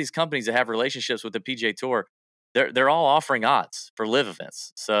FanDuel and all these companies that have relationships with the PGA Tour, they're all offering odds for Liv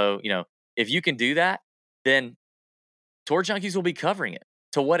events. So, if you can do that, then Tour Junkies will be covering it.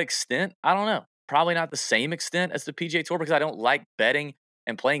 To what extent? I don't know. Probably not the same extent as the PGA Tour because I don't like betting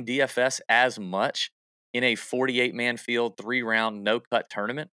and playing DFS as much in a 48-man field, 3-round, no-cut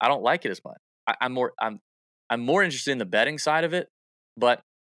tournament. I don't like it as much. I'm more interested in the betting side of it, but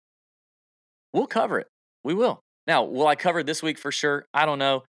we'll cover it. We will. Now, will I cover it this week for sure? I don't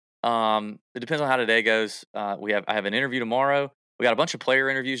know. It depends on how today goes. I have an interview tomorrow. We got a bunch of player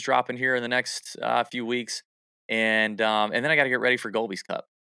interviews dropping here in the next few weeks, and then I got to get ready for Golby's Cup.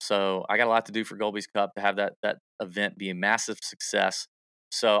 So I got a lot to do for Golby's Cup to have that event be a massive success.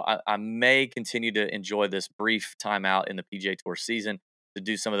 So I may continue to enjoy this brief time out in the PGA Tour season to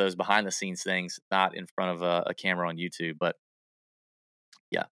do some of those behind the scenes things, not in front of a camera on YouTube, but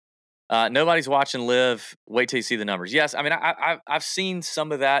yeah. Nobody's watching Liv. Wait till you see the numbers. Yes, I mean I've seen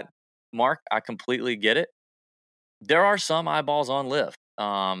some of that, Mark. I completely get it. There are some eyeballs on Liv,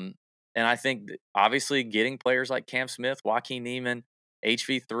 and I think that obviously getting players like Cam Smith, Joaquin Niemann,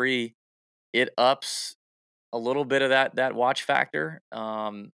 HV3, it ups a little bit of that watch factor.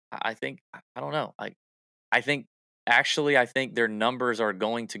 I think I don't know. I think their numbers are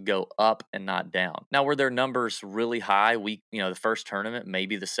going to go up and not down. Now, were their numbers really high the first tournament,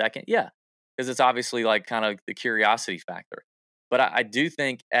 maybe the second? Yeah, because it's obviously like kind of the curiosity factor. But I do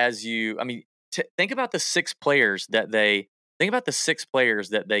think think about the six players that they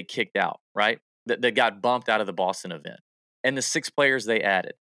kicked out, right? That got bumped out of the Boston event, and the six players they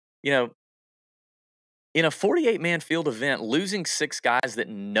added. You know, in a 48-man field event, losing six guys that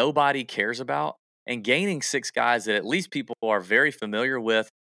nobody cares about and gaining six guys that at least people are very familiar with,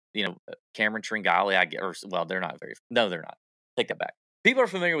 Cameron Tringale, I guess, they're not no, they're not. Take that back. People are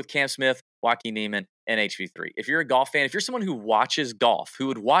familiar with Cam Smith, Joaquin Niemann, and HV3. If you're a golf fan, if you're someone who watches golf, who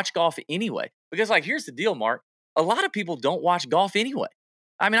would watch golf anyway, because here's the deal, Mark. A lot of people don't watch golf anyway.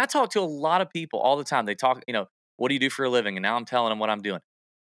 I mean, I talk to a lot of people all the time. They talk, what do you do for a living? And now I'm telling them what I'm doing.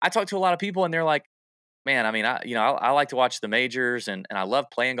 I talk to a lot of people and they're like, man, I mean, I like to watch the majors and I love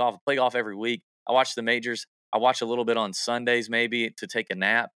playing golf. I play golf every week. I watch the majors. I watch a little bit on Sundays maybe to take a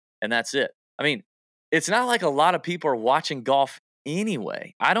nap, and that's it. I mean, it's not like a lot of people are watching golf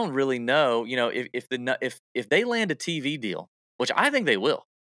anyway. I don't really know, if they land a TV deal, which I think they will.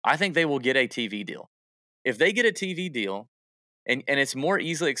 I think they will get a TV deal. If they get a TV deal and it's more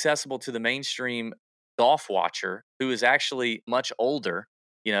easily accessible to the mainstream golf watcher who is actually much older,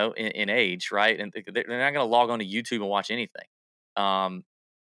 in age, right? And they're not going to log on to YouTube and watch anything. I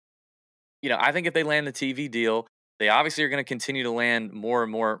think if they land the TV deal, they obviously are going to continue to land more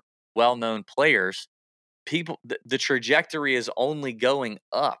and more well-known players. The trajectory is only going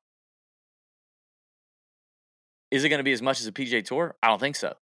up. Is it going to be as much as a PGA Tour? I don't think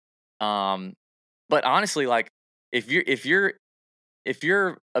so. But honestly, if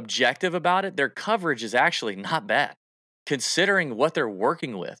you're objective about it, their coverage is actually not bad, considering what they're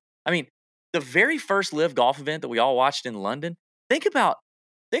working with. I mean, the very first Live Golf event that we all watched in London, think about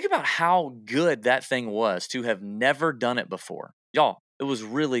how good that thing was to have never done it before. Y'all, it was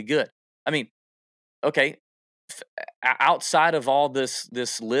really good. I mean, okay, outside of all this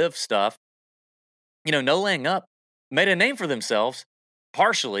Live stuff, No Laying Up made a name for themselves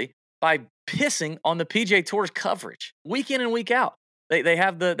partially by pissing on the PGA Tour's coverage week in and week out. They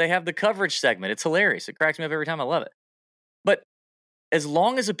have the coverage segment. It's hilarious. It cracks me up every time. I love it. But as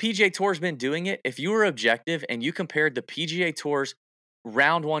long as the PGA Tour's been doing it, if you were objective and you compared the PGA Tour's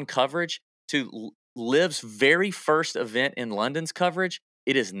round one coverage to Live's very first event in London's coverage,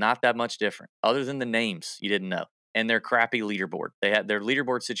 it is not that much different, other than the names you didn't know and their crappy leaderboard. Their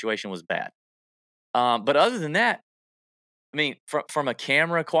leaderboard situation was bad. But other than that, I mean, from a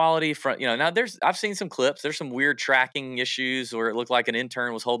camera quality, now I've seen some clips. There's some weird tracking issues where it looked like an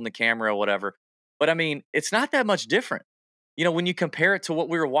intern was holding the camera or whatever. But I mean, it's not that much different. When you compare it to what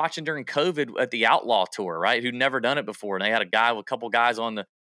we were watching during COVID at the Outlaw Tour, right? Who'd never done it before, and they had a couple guys on the,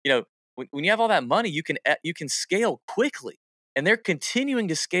 when you have all that money, you can scale quickly, and they're continuing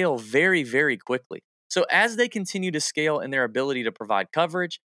to scale very, very quickly. So as they continue to scale in their ability to provide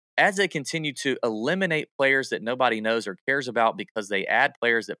coverage, as they continue to eliminate players that nobody knows or cares about because they add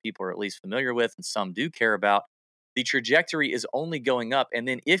players that people are at least familiar with and some do care about, the trajectory is only going up. And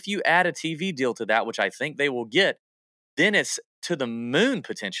then if you add a TV deal to that, which I think they will get, then it's to the moon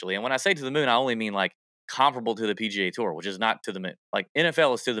potentially. And when I say to the moon, I only mean comparable to the PGA Tour, which is not to the moon.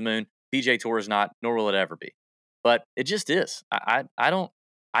 NFL is to the moon, PGA Tour is not, nor will it ever be. But it just is. I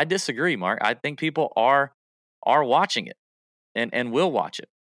disagree, Mark. I think people are watching it and will watch it.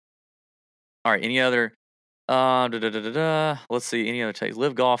 All right, any other let's see, any other takes?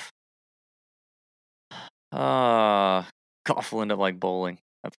 Live Golf. Golf will end up like bowling.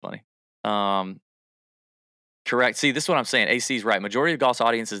 That's funny. Correct. See, this is what I'm saying. AC is right. Majority of golf's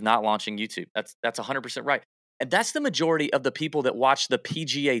audience is not launching YouTube. That's 100% right. And that's the majority of the people that watch the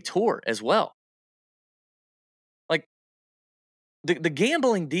PGA Tour as well. The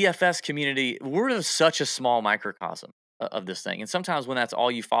gambling DFS community, we're such a small microcosm of this thing. And sometimes when that's all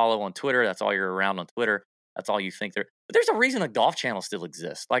you follow on Twitter, that's all you're around on Twitter, that's all you think there. But there's a reason the Golf Channel still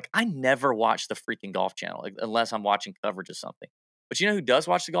exists. I never watch the freaking Golf Channel unless I'm watching coverage of something. But you know who does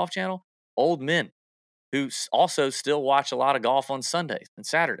watch the Golf Channel? Old men who also still watch a lot of golf on Sundays and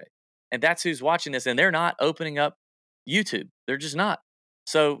Saturdays. And that's who's watching this. And they're not opening up YouTube. They're just not.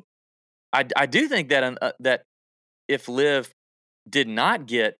 So I do think that that if Live did not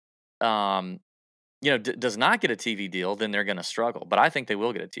get, does not get a TV deal, then they're going to struggle. But I think they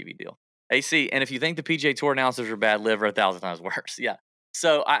will get a TV deal. AC, and if you think the PGA Tour announcers are bad, Live are 1,000 times worse. Yeah.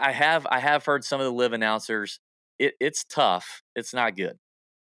 So I have heard some of the Live announcers. It's tough. It's not good.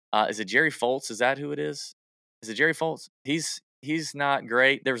 Is it Jerry Foltz? Is that who it is? Is it Jerry Foltz? He's not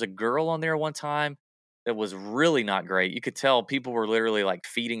great. There was a girl on there one time that was really not great. You could tell people were literally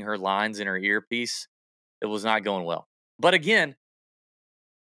feeding her lines in her earpiece. It was not going well. But again,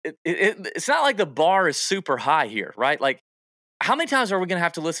 it's not like the bar is super high here, right? How many times are we going to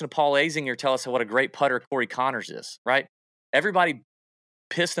have to listen to Paul Azinger tell us what a great putter Corey Connors is, right? everybody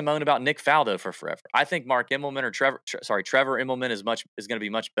pissed and moaned about Nick Faldo for forever. I think Mark Immelman or Trevor Immelman is going to be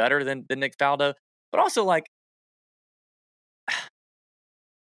much better than Nick Faldo. But also, like,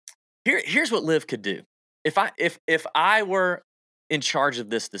 here's what Liv could do. If I were in charge of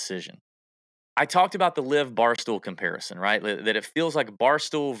this decision, I talked about the Liv Barstool comparison, right? That it feels like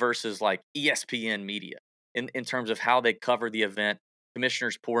Barstool versus like ESPN media in terms of how they cover the event.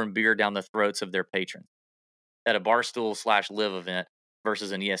 Commissioners pouring beer down the throats of their patrons at a Barstool/Liv event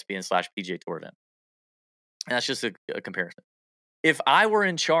versus an ESPN/PGA Tour event. And that's just a comparison. If I were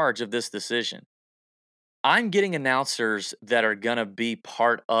in charge of this decision, I'm getting announcers that are going to be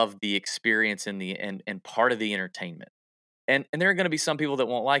part of the experience and part of the entertainment. And there are going to be some people that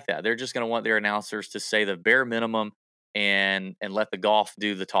won't like that. They're just going to want their announcers to say the bare minimum and let the golf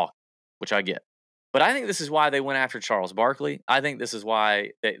do the talk, which I get. But I think this is why they went after Charles Barkley. I think this is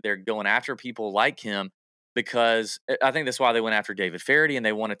why they're going after people like him, because I think that's why they went after David Feherty, and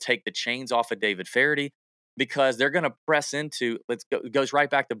they want to take the chains off of David Feherty, because they're going to press into, it goes right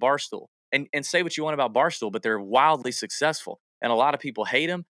back to Barstool. And say what you want about Barstool, but they're wildly successful. And a lot of people hate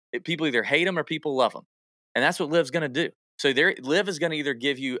him. People either hate him or people love him. And that's what Liv's going to do. So Liv is going to either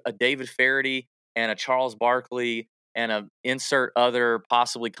give you a David Feherty and a Charles Barkley and a insert other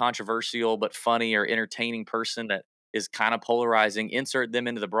possibly controversial but funny or entertaining person that is kind of polarizing, insert them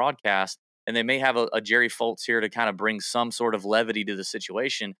into the broadcast, and they may have a Jerry Foltz here to kind of bring some sort of levity to the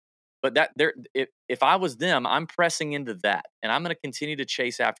situation. But if I was them, I'm pressing into that, and I'm going to continue to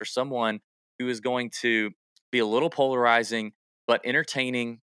chase after someone who is going to be a little polarizing but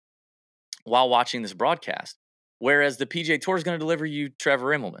entertaining while watching this broadcast. Whereas the PGA Tour is going to deliver you Trevor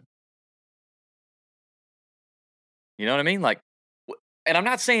Immelman. You know what I mean? Like, and I'm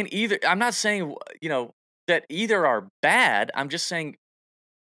not saying either. I'm not saying, that either are bad. I'm just saying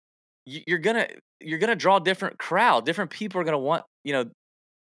you're gonna draw a different crowd. Different people are gonna want,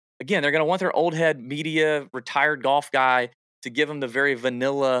 again, they're gonna want their old head media retired golf guy to give them the very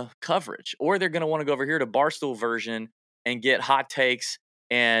vanilla coverage, or they're gonna want to go over here to Barstool version and get hot takes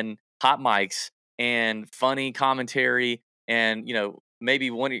and hot mics and funny commentary and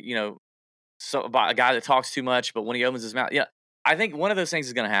maybe one so about a guy that talks too much, but when he opens his mouth, I think one of those things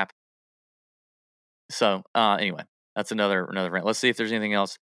is going to happen. So anyway, that's another rant. Let's see if there's anything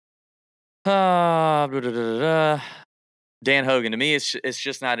else. Dan Hogan, to me, it's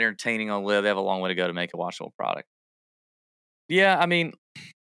just not entertaining on Live. They have a long way to go to make a watchable product. Yeah, I mean,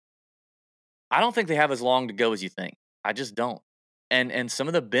 I don't think they have as long to go as you think. I just don't. And some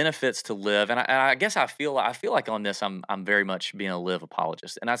of the benefits to Live, and I guess I feel like on this I'm very much being a Live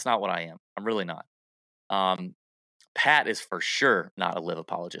apologist, and that's not what I am. I'm really not. Pat is for sure not a Live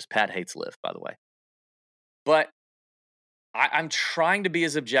apologist. Pat hates Live, by the way. But I'm trying to be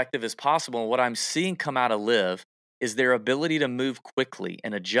as objective as possible, and what I'm seeing come out of Live is their ability to move quickly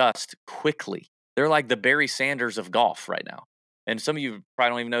and adjust quickly. They're like the Barry Sanders of golf right now, and some of you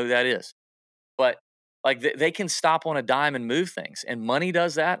probably don't even know who that is. But like they can stop on a dime and move things, and money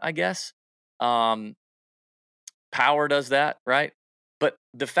does that, I guess. Power does that, right? But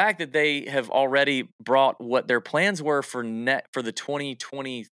the fact that they have already brought what their plans were for the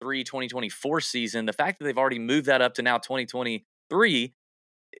 2023-2024 season, the fact that they've already moved that up to now 2023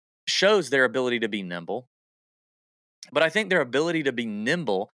 shows their ability to be nimble. But I think their ability to be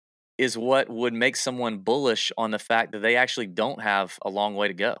nimble is what would make someone bullish on the fact that they actually don't have a long way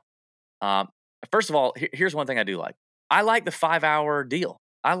to go. First of all, here's one thing I do like. I like the 5-hour deal.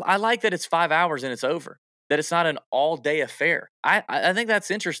 I like that it's 5 hours and it's over, that it's not an all-day affair. I think that's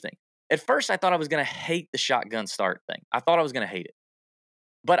interesting. At first, I thought I was going to hate the shotgun start thing. I thought I was going to hate it.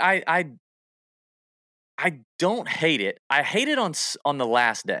 But I don't hate it. I hate it on the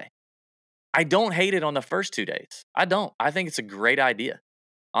last day. I don't hate it on the first 2 days. I don't. I think it's a great idea.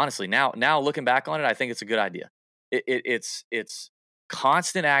 Honestly, now looking back on it, I think it's a good idea. It's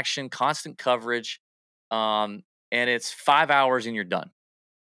constant action, constant coverage, and it's 5 hours and you're done.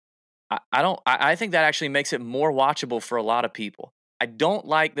 I think that actually makes it more watchable for a lot of people. I don't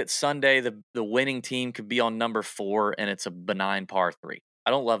like that Sunday the winning team could be on number 4 and it's a benign par 3.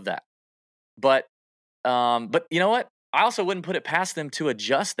 I don't love that. But you know what? I also wouldn't put it past them to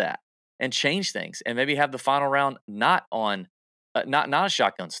adjust that and change things and maybe have the final round not on not a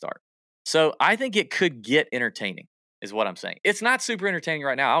shotgun start. So I think it could get entertaining, is what I'm saying. It's not super entertaining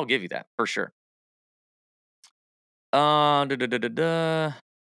right now. I'll give you that for sure.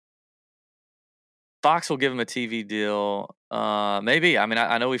 Fox will give him a TV deal. Maybe. I mean,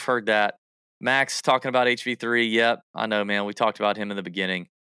 I know we've heard that. Max talking about HV3. Yep, I know, man. We talked about him in the beginning.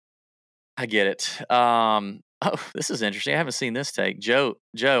 I get it. Oh, this is interesting. I haven't seen this take. Joe,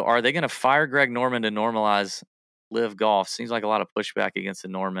 are they going to fire Greg Norman to normalize Live Golf. Seems like a lot of pushback against the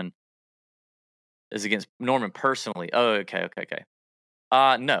Norman is against Norman personally. Oh, okay.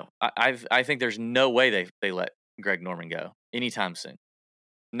 No, I think there's no way they let Greg Norman go anytime soon.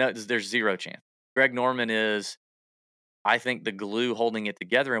 No, there's zero chance. Greg Norman is, I think, the glue holding it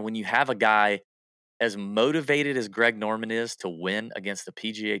together. And when you have a guy as motivated as Greg Norman is to win against the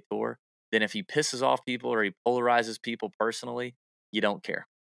PGA Tour, then if he pisses off people or he polarizes people personally, you don't care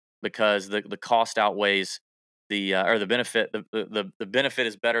because the cost outweighs the or the benefit. The benefit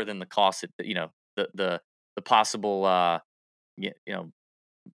is better than the cost. The possible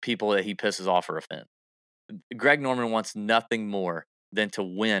people that he pisses off or offend. Greg Norman wants nothing more than to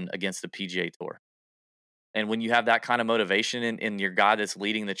win against the PGA Tour. And when you have that kind of motivation in your guy that's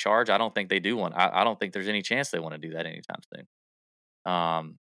leading the charge, I don't think they do want. I don't think there's any chance they want to do that anytime soon.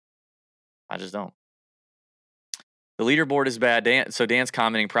 I just don't. The leaderboard is bad. Dan's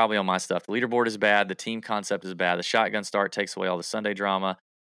commenting probably on my stuff. The leaderboard is bad. The team concept is bad. The shotgun start takes away all the Sunday drama.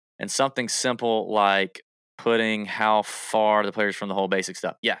 And something simple like putting how far the players from the whole basic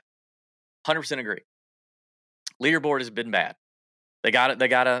stuff. Yeah, 100% agree. Leaderboard has been bad. They got to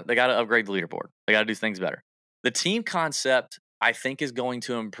upgrade the leaderboard. They got to do things better. The team concept, I think, is going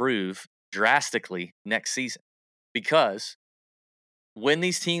to improve drastically next season because when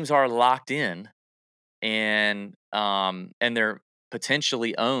these teams are locked in and they're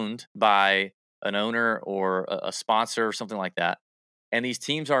potentially owned by an owner or a sponsor or something like that, and these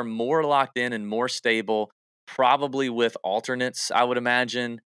teams are more locked in and more stable, probably with alternates, I would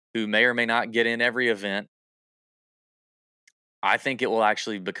imagine, who may or may not get in every event, I think it will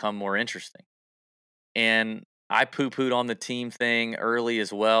actually become more interesting. And I poo-pooed on the team thing early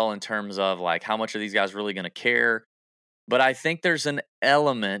as well in terms of like how much are these guys really going to care. But I think there's an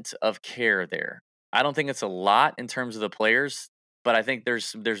element of care there. I don't think it's a lot in terms of the players, but I think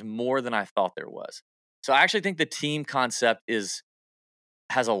there's more than I thought there was. So I actually think the team concept has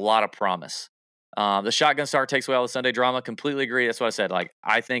a lot of promise. The shotgun start takes away all the Sunday drama. Completely agree. That's what I said. Like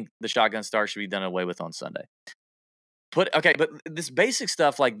I think the shotgun start should be done away with on Sunday. But this basic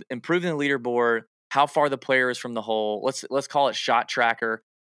stuff like improving the leaderboard, how far the player is from the hole. Let's call it shot tracker.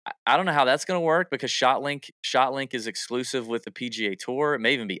 I don't know how that's going to work because ShotLink is exclusive with the PGA Tour. It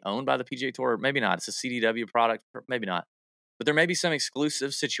may even be owned by the PGA Tour. Maybe not. It's a CDW product. Maybe not. But there may be some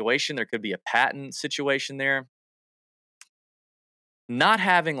exclusive situation. There could be a patent situation there. Not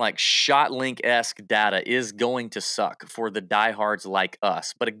having like ShotLink-esque data is going to suck for the diehards like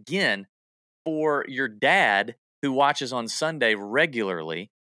us. But again, for your dad who watches on Sunday regularly,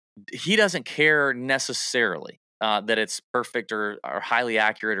 he doesn't care necessarily that it's perfect or highly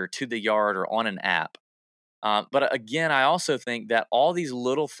accurate or to the yard or on an app. But again, I also think that all these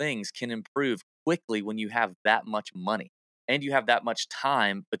little things can improve quickly when you have that much money and you have that much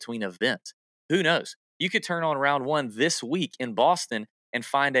time between events. Who knows? You could turn on round one this week in Boston and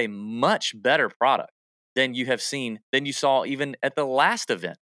find a much better product than you saw even at the last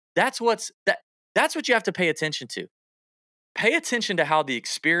event. That's what you have to pay attention to. Pay attention to how the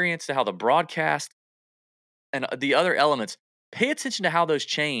experience, to how the broadcast, and the other elements, pay attention to how those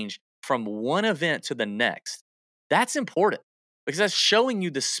change from one event to the next. That's important because that's showing you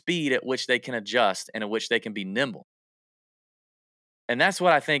the speed at which they can adjust and at which they can be nimble. And that's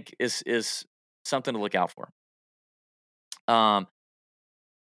what I think is something to look out for.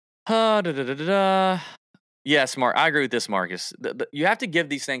 Yes, Mark, I agree with this, Marcus. You have to give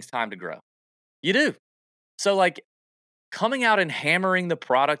these things time to grow. You do. So, like, coming out and hammering the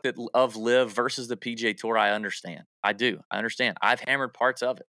product of Live versus the PGA Tour, I understand. I do. I understand. I've hammered parts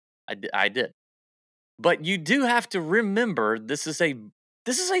of it. I did. But you do have to remember this is a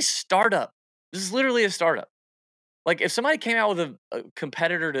startup. This is literally a startup. Like if somebody came out with a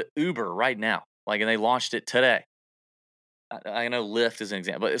competitor to Uber right now, like and they launched it today. I know Lyft is an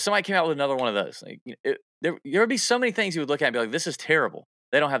example, but if somebody came out with another one of those, like, there would be so many things you would look at and be like, this is terrible.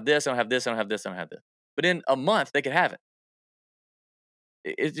 They don't have this, I don't have this, I don't have this, I don't have this. But in a month, they could have it.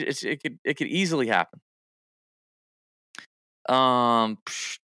 It could easily happen. Rome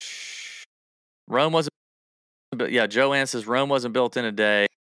wasn't, but yeah, Joanne says Rome wasn't built in a day.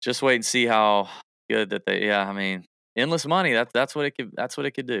 Just wait and see how good that they. Yeah, I mean, endless money. That's what it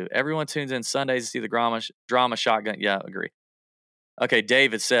could do. Everyone tunes in Sundays to see the drama shotgun. Yeah, agree. Okay,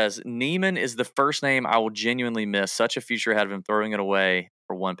 David says Niemann is the first name I will genuinely miss. Such a future ahead of him, throwing it away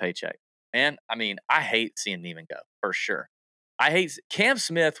for one paycheck. And I mean, I hate seeing Niemann go for sure. I hate Cam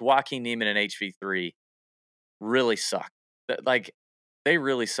Smith, Joaquin Niemann, and HV3 really suck. Like they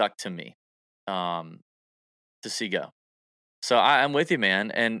really suck to me to see go. So I'm with you,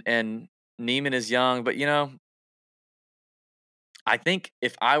 man. And Niemann is young, but you know, I think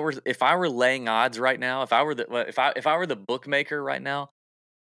if I were laying odds right now, if I were the bookmaker right now,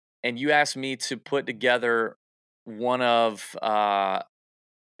 and you asked me to put together one of a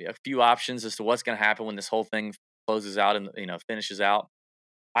few options as to what's going to happen when this whole thing closes out and finishes out,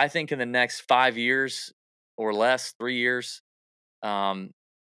 I think in the next 5 years or less, 3 years, I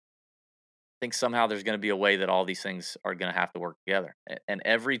think somehow there's going to be a way that all these things are going to have to work together. And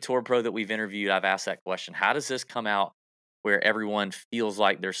every tour pro that we've interviewed, I've asked that question: how does this come out where everyone feels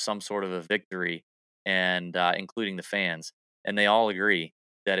like there's some sort of a victory, and including the fans, and they all agree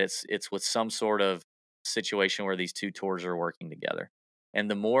that it's with some sort of situation where these two tours are working together. And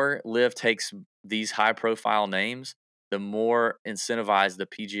the more Liv takes these high profile names, the more incentivized the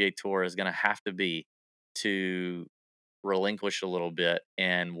PGA Tour is going to have to be to relinquish a little bit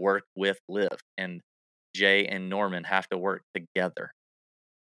and work with Liv, and Jay and Norman have to work together.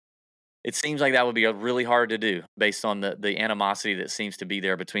 It seems like that would be really hard to do based on the animosity that seems to be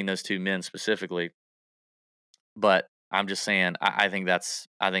there between those two men specifically. But I'm just saying, I think that's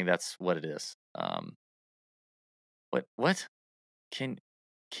what it is. What can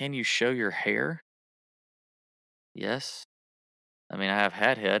you show your hair? Yes. I mean, I have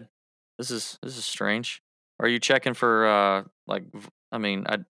hat head. This is strange. Are you checking for I mean,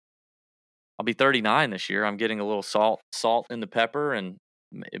 I'll be 39 this year. I'm getting a little salt in the pepper, and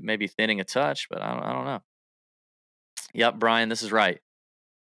it may be thinning a touch, but I don't know. Yep, Brian, this is right.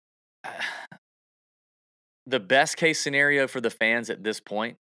 The best case scenario for the fans at this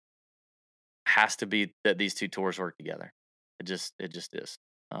point has to be that these two tours work together. It just is.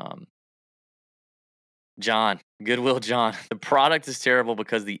 John, Goodwill John, the product is terrible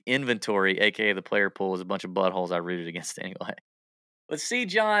because the inventory, aka the player pool, is a bunch of buttholes I rooted against anyway. But see,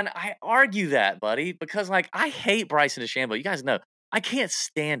 John, I argue that, buddy, because I hate Bryson DeChambeau. You guys know I can't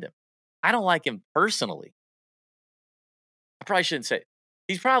stand him. I don't like him personally. I probably shouldn't say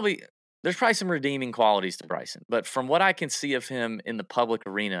there's probably some redeeming qualities to Bryson, but from what I can see of him in the public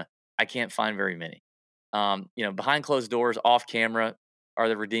arena, I can't find very many. Behind closed doors, off camera, are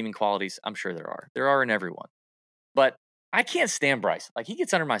there redeeming qualities? I'm sure there are. There are in everyone. But I can't stand Bryson. He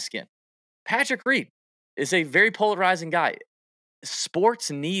gets under my skin. Patrick Reed is a very polarizing guy. Sports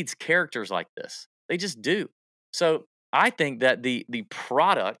needs characters like this. They just do. So I think that the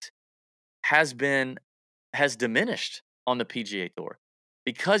product has diminished on the PGA Tour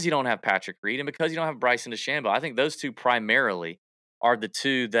because you don't have Patrick Reed and because you don't have Bryson DeChambeau. I think those two primarily are the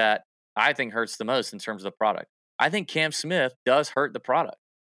two that I think hurts the most in terms of the product. I think Cam Smith does hurt the product.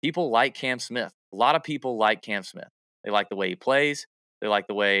 People like Cam Smith. A lot of people like Cam Smith. They like the way he plays. They like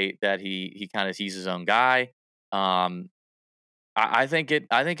the way that he's his own guy. I think it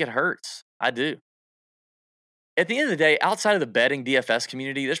hurts. I do. At the end of the day, outside of the betting DFS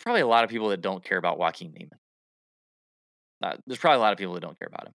community, there's probably a lot of people that don't care about Joaquin Niemann. There's probably a lot of people that don't care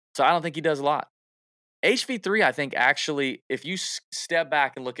about him. So I don't think he does a lot. HV3, I think, actually, if you step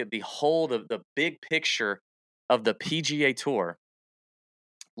back and look at the big picture of the PGA Tour,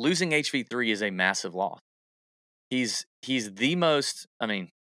 losing HV3 is a massive loss. He's the most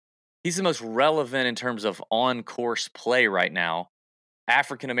relevant in terms of on-course play right now,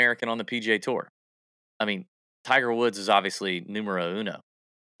 African American on the PGA Tour. I mean, Tiger Woods is obviously numero uno,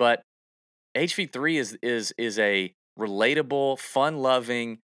 but HV3 is a relatable,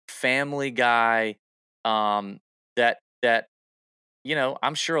 fun-loving, family guy that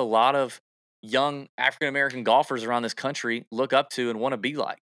I'm sure a lot of young African American golfers around this country look up to and want to be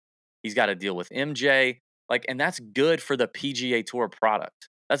like. He's got to deal with MJ, and that's good for the PGA Tour product.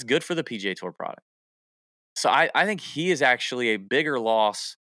 That's good for the PGA Tour product. So I think he is actually a bigger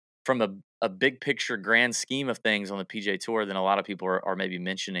loss from a big picture grand scheme of things on the PGA Tour than a lot of people are maybe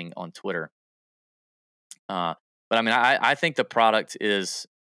mentioning on Twitter. But I mean, I think the product is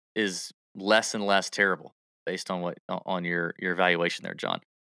less and less terrible based on on your evaluation there, John.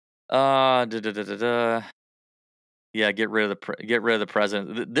 Yeah, get rid of the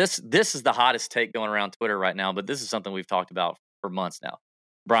president. This is the hottest take going around Twitter right now, but this is something we've talked about for months now.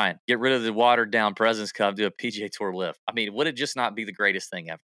 Brian, get rid of the watered down President's Cup, do a PGA Tour lift. I mean, would it just not be the greatest thing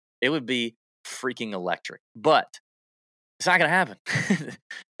ever? It would be freaking electric, but it's not going to happen.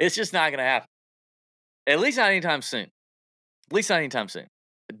 It's just not going to happen. At least not anytime soon.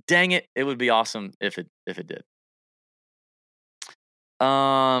 But dang it, it would be awesome if it did.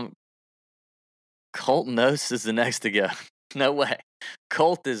 Colt Knost is the next to go. No way.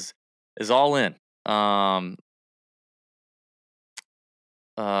 Colt is all in.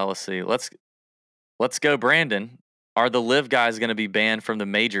 Let's see. Let's go, Brandon. Are the live guys going to be banned from the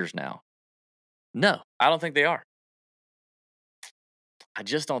majors now? No, I don't think they are. I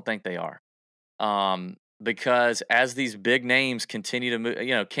just don't think they are. because as these big names continue to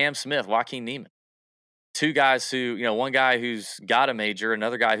move, Cam Smith, Joaquin Niemann, two guys who, one guy who's got a major,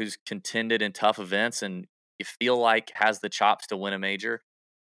 another guy who's contended in tough events and you feel like has the chops to win a major,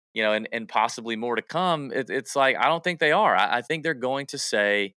 and possibly more to come. It's like, I don't think they are. I think they're going to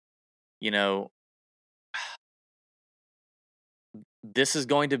say, you know, this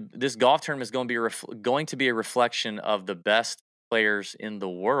golf tournament is going to be going to be a reflection of the best players in the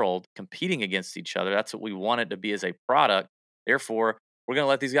world competing against each other. That's what we want it to be as a product. Therefore, we're going to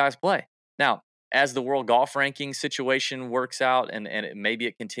let these guys play. Now, as the world golf ranking situation works out and maybe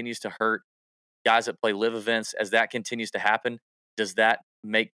it continues to hurt guys that play live events, as that continues to happen, does that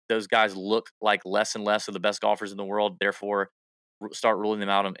make those guys look like less and less of the best golfers in the world? Therefore, start ruling them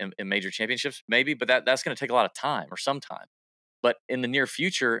out in major championships? Maybe, but that's going to take a lot of time or some time. But in the near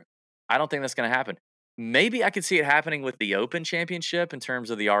future, I don't think that's going to happen. Maybe I could see it happening with the Open Championship in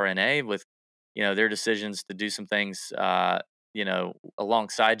terms of the R&A with, their decisions to do some things,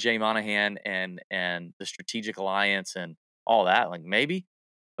 alongside Jay Monahan and the Strategic Alliance and all that. Like maybe,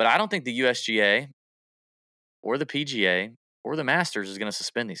 but I don't think the USGA or the PGA or the Masters is going to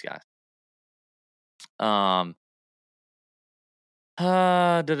suspend these guys.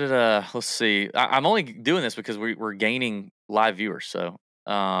 Let's see. I'm only doing this because we're gaining live viewers. So,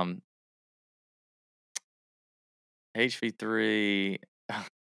 HV3,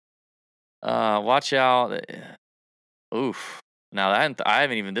 watch out. Oof. Now I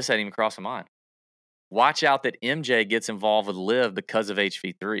haven't even, this hadn't even crossed my mind. Watch out that MJ gets involved with Liv because of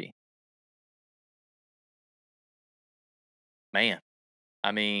HV3. Man,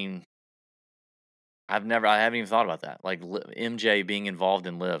 I mean, I haven't even thought about that. Like MJ being involved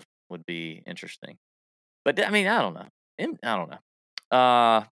in Liv would be interesting. But I mean, I don't know. I don't know.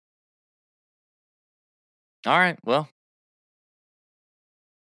 All right. Well,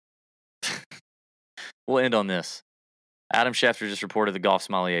 we'll end on this. Adam Schefter just reported the golf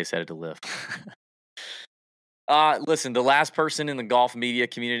sommelier is headed to Liv. Listen, the last person in the golf media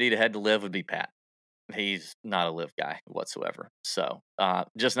community to head to Liv would be Pat. He's not a Liv guy whatsoever. So,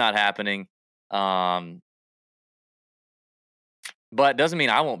 just not happening. But doesn't mean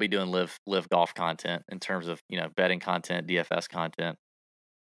I won't be doing live golf content in terms of, betting content, DFS content.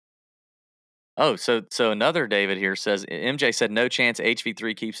 Oh, so another David here says MJ said no chance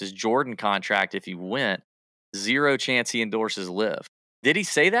HV3 keeps his Jordan contract if he went. 0 chance he endorses Liv. Did he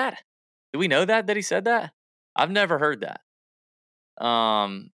say that? Do we know that he said that? I've never heard that.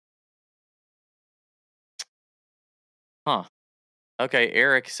 Huh. Okay,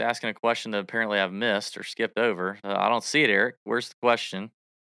 Eric's asking a question that apparently I've missed or skipped over. I don't see it, Eric. Where's the question?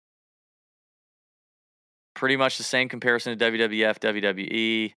 Pretty much the same comparison to WWF,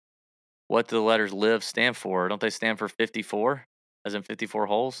 WWE. What do the letters LIV stand for? Don't they stand for 54? As in 54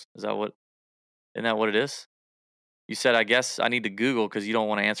 holes? Isn't that what it is? You said, I guess I need to Google because you don't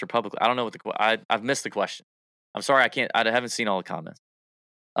want to answer publicly. I don't know what I've missed the question. I'm sorry, I haven't seen all the comments.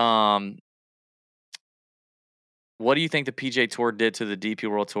 What do you think the PGA Tour did to the DP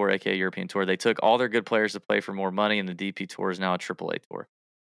World Tour, aka European Tour? They took all their good players to play for more money, and the DP Tour is now a AAA tour.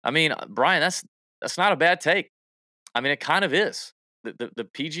 I mean, Brian, that's not a bad take. I mean, it kind of is. The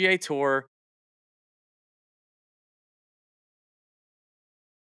PGA Tour,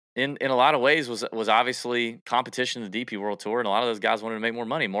 in a lot of ways, was obviously competition to the DP World Tour, and a lot of those guys wanted to make more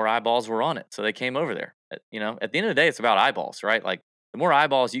money. More eyeballs were on it, so they came over there. At the end of the day, it's about eyeballs, right? Like the more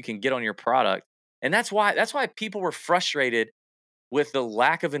eyeballs you can get on your product, and that's why people were frustrated with the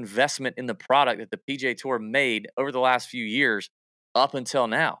lack of investment in the product that the PGA Tour made over the last few years up until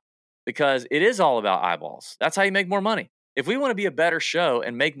now, because it is all about eyeballs. That's how you make more money. If we want to be a better show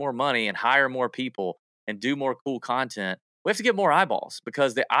and make more money and hire more people and do more cool content, we have to get more eyeballs,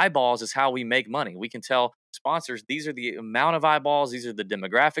 because the eyeballs is how we make money. We can tell sponsors these are the amount of eyeballs, these are the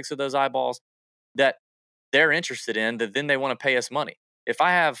demographics of those eyeballs that they're interested in, that then they want to pay us money. If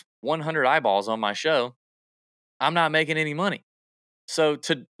I have 100 eyeballs on my show, I'm not making any money. So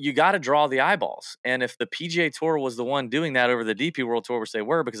you got to draw the eyeballs. And if the PGA Tour was the one doing that over the DP World Tour, which they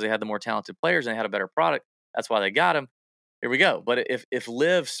were because they had the more talented players and they had a better product, that's why they got them. Here we go. But if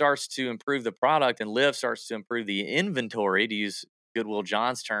Liv starts to improve the product and Liv starts to improve the inventory, to use Goodwill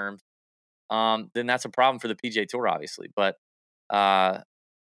John's terms, then that's a problem for the PGA Tour, obviously. But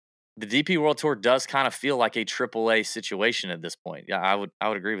the DP World Tour does kind of feel like a AAA situation at this point. Yeah, I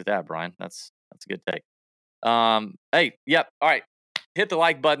would agree with that, Brian. That's a good take. Hey, yep. All right. Hit the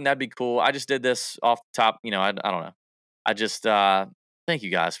like button. That'd be cool. I just did this off the top. I don't know. I just thank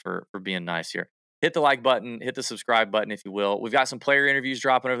you guys for being nice here. Hit the like button. Hit the subscribe button, if you will. We've got some player interviews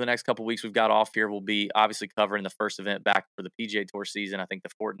dropping over the next couple of weeks. We've got off here. We'll be obviously covering the first event back for the PGA Tour season. I think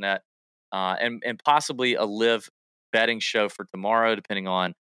the Fortinet and possibly a live betting show for tomorrow, depending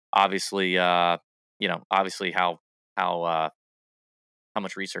on obviously obviously how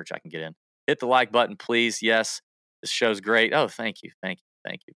much research I can get in. Hit the like button, please. Yes, this show's great. Oh, thank you, thank you,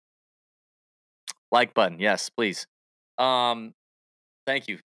 thank you. Like button, yes, please. Thank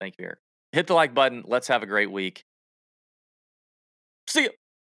you, Eric. Hit the like button. Let's have a great week. See you.